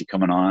appreciate you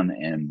coming on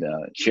and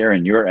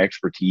sharing your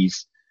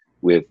expertise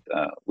with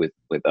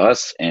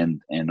us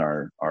and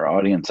our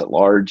audience at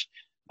large.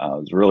 It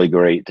was really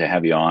great to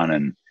have you on,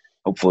 and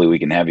hopefully we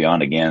can have you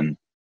on again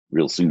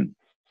real soon.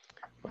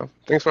 Well,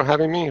 thanks for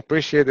having me.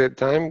 Appreciate the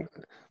time.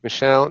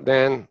 Michelle,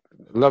 Dan,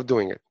 love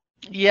doing it.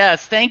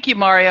 Yes, thank you,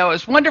 Mario. It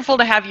was wonderful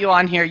to have you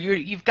on here.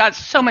 You've got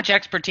so much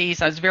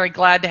expertise. I was very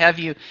glad to have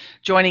you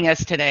joining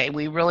us today.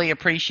 We really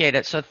appreciate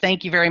it. So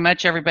thank you very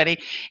much, everybody.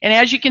 And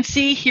as you can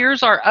see,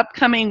 here's our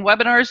upcoming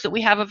webinars that we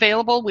have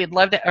available. We'd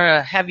love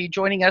to have you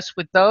joining us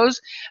with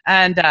those.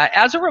 And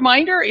as a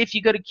reminder, if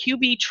you go to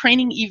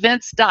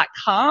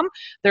qbtrainingevents.com,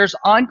 there's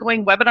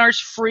ongoing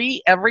webinars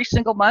free every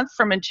single month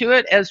from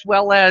Intuit, as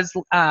well as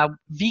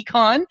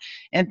VCon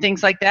and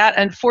things like that.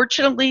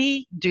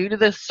 Unfortunately, due to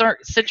the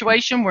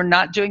situation, we're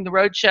not doing the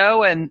road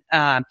show, and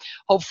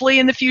hopefully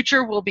in the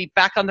future we'll be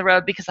back on the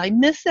road, because I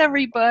miss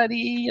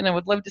everybody and I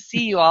would love to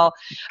see you all.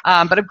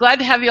 But I'm glad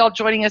to have you all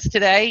joining us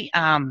today.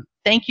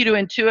 Thank you to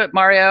Intuit,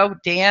 Mario,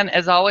 Dan,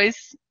 as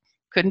always.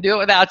 Couldn't do it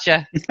without you.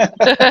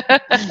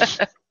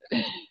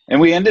 And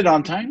we ended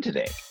on time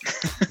today.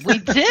 We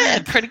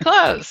did, pretty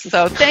close.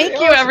 So thank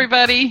you,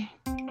 everybody.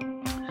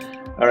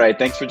 All right,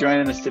 thanks for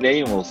joining us today,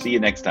 and we'll see you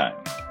next time.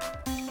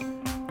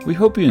 We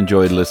hope you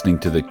enjoyed listening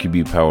to the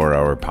QB Power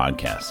Hour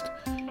podcast.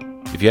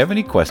 If you have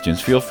any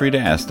questions, feel free to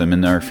ask them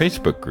in our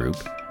Facebook group.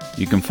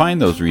 You can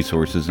find those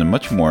resources and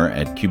much more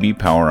at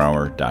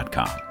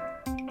qbpowerhour.com.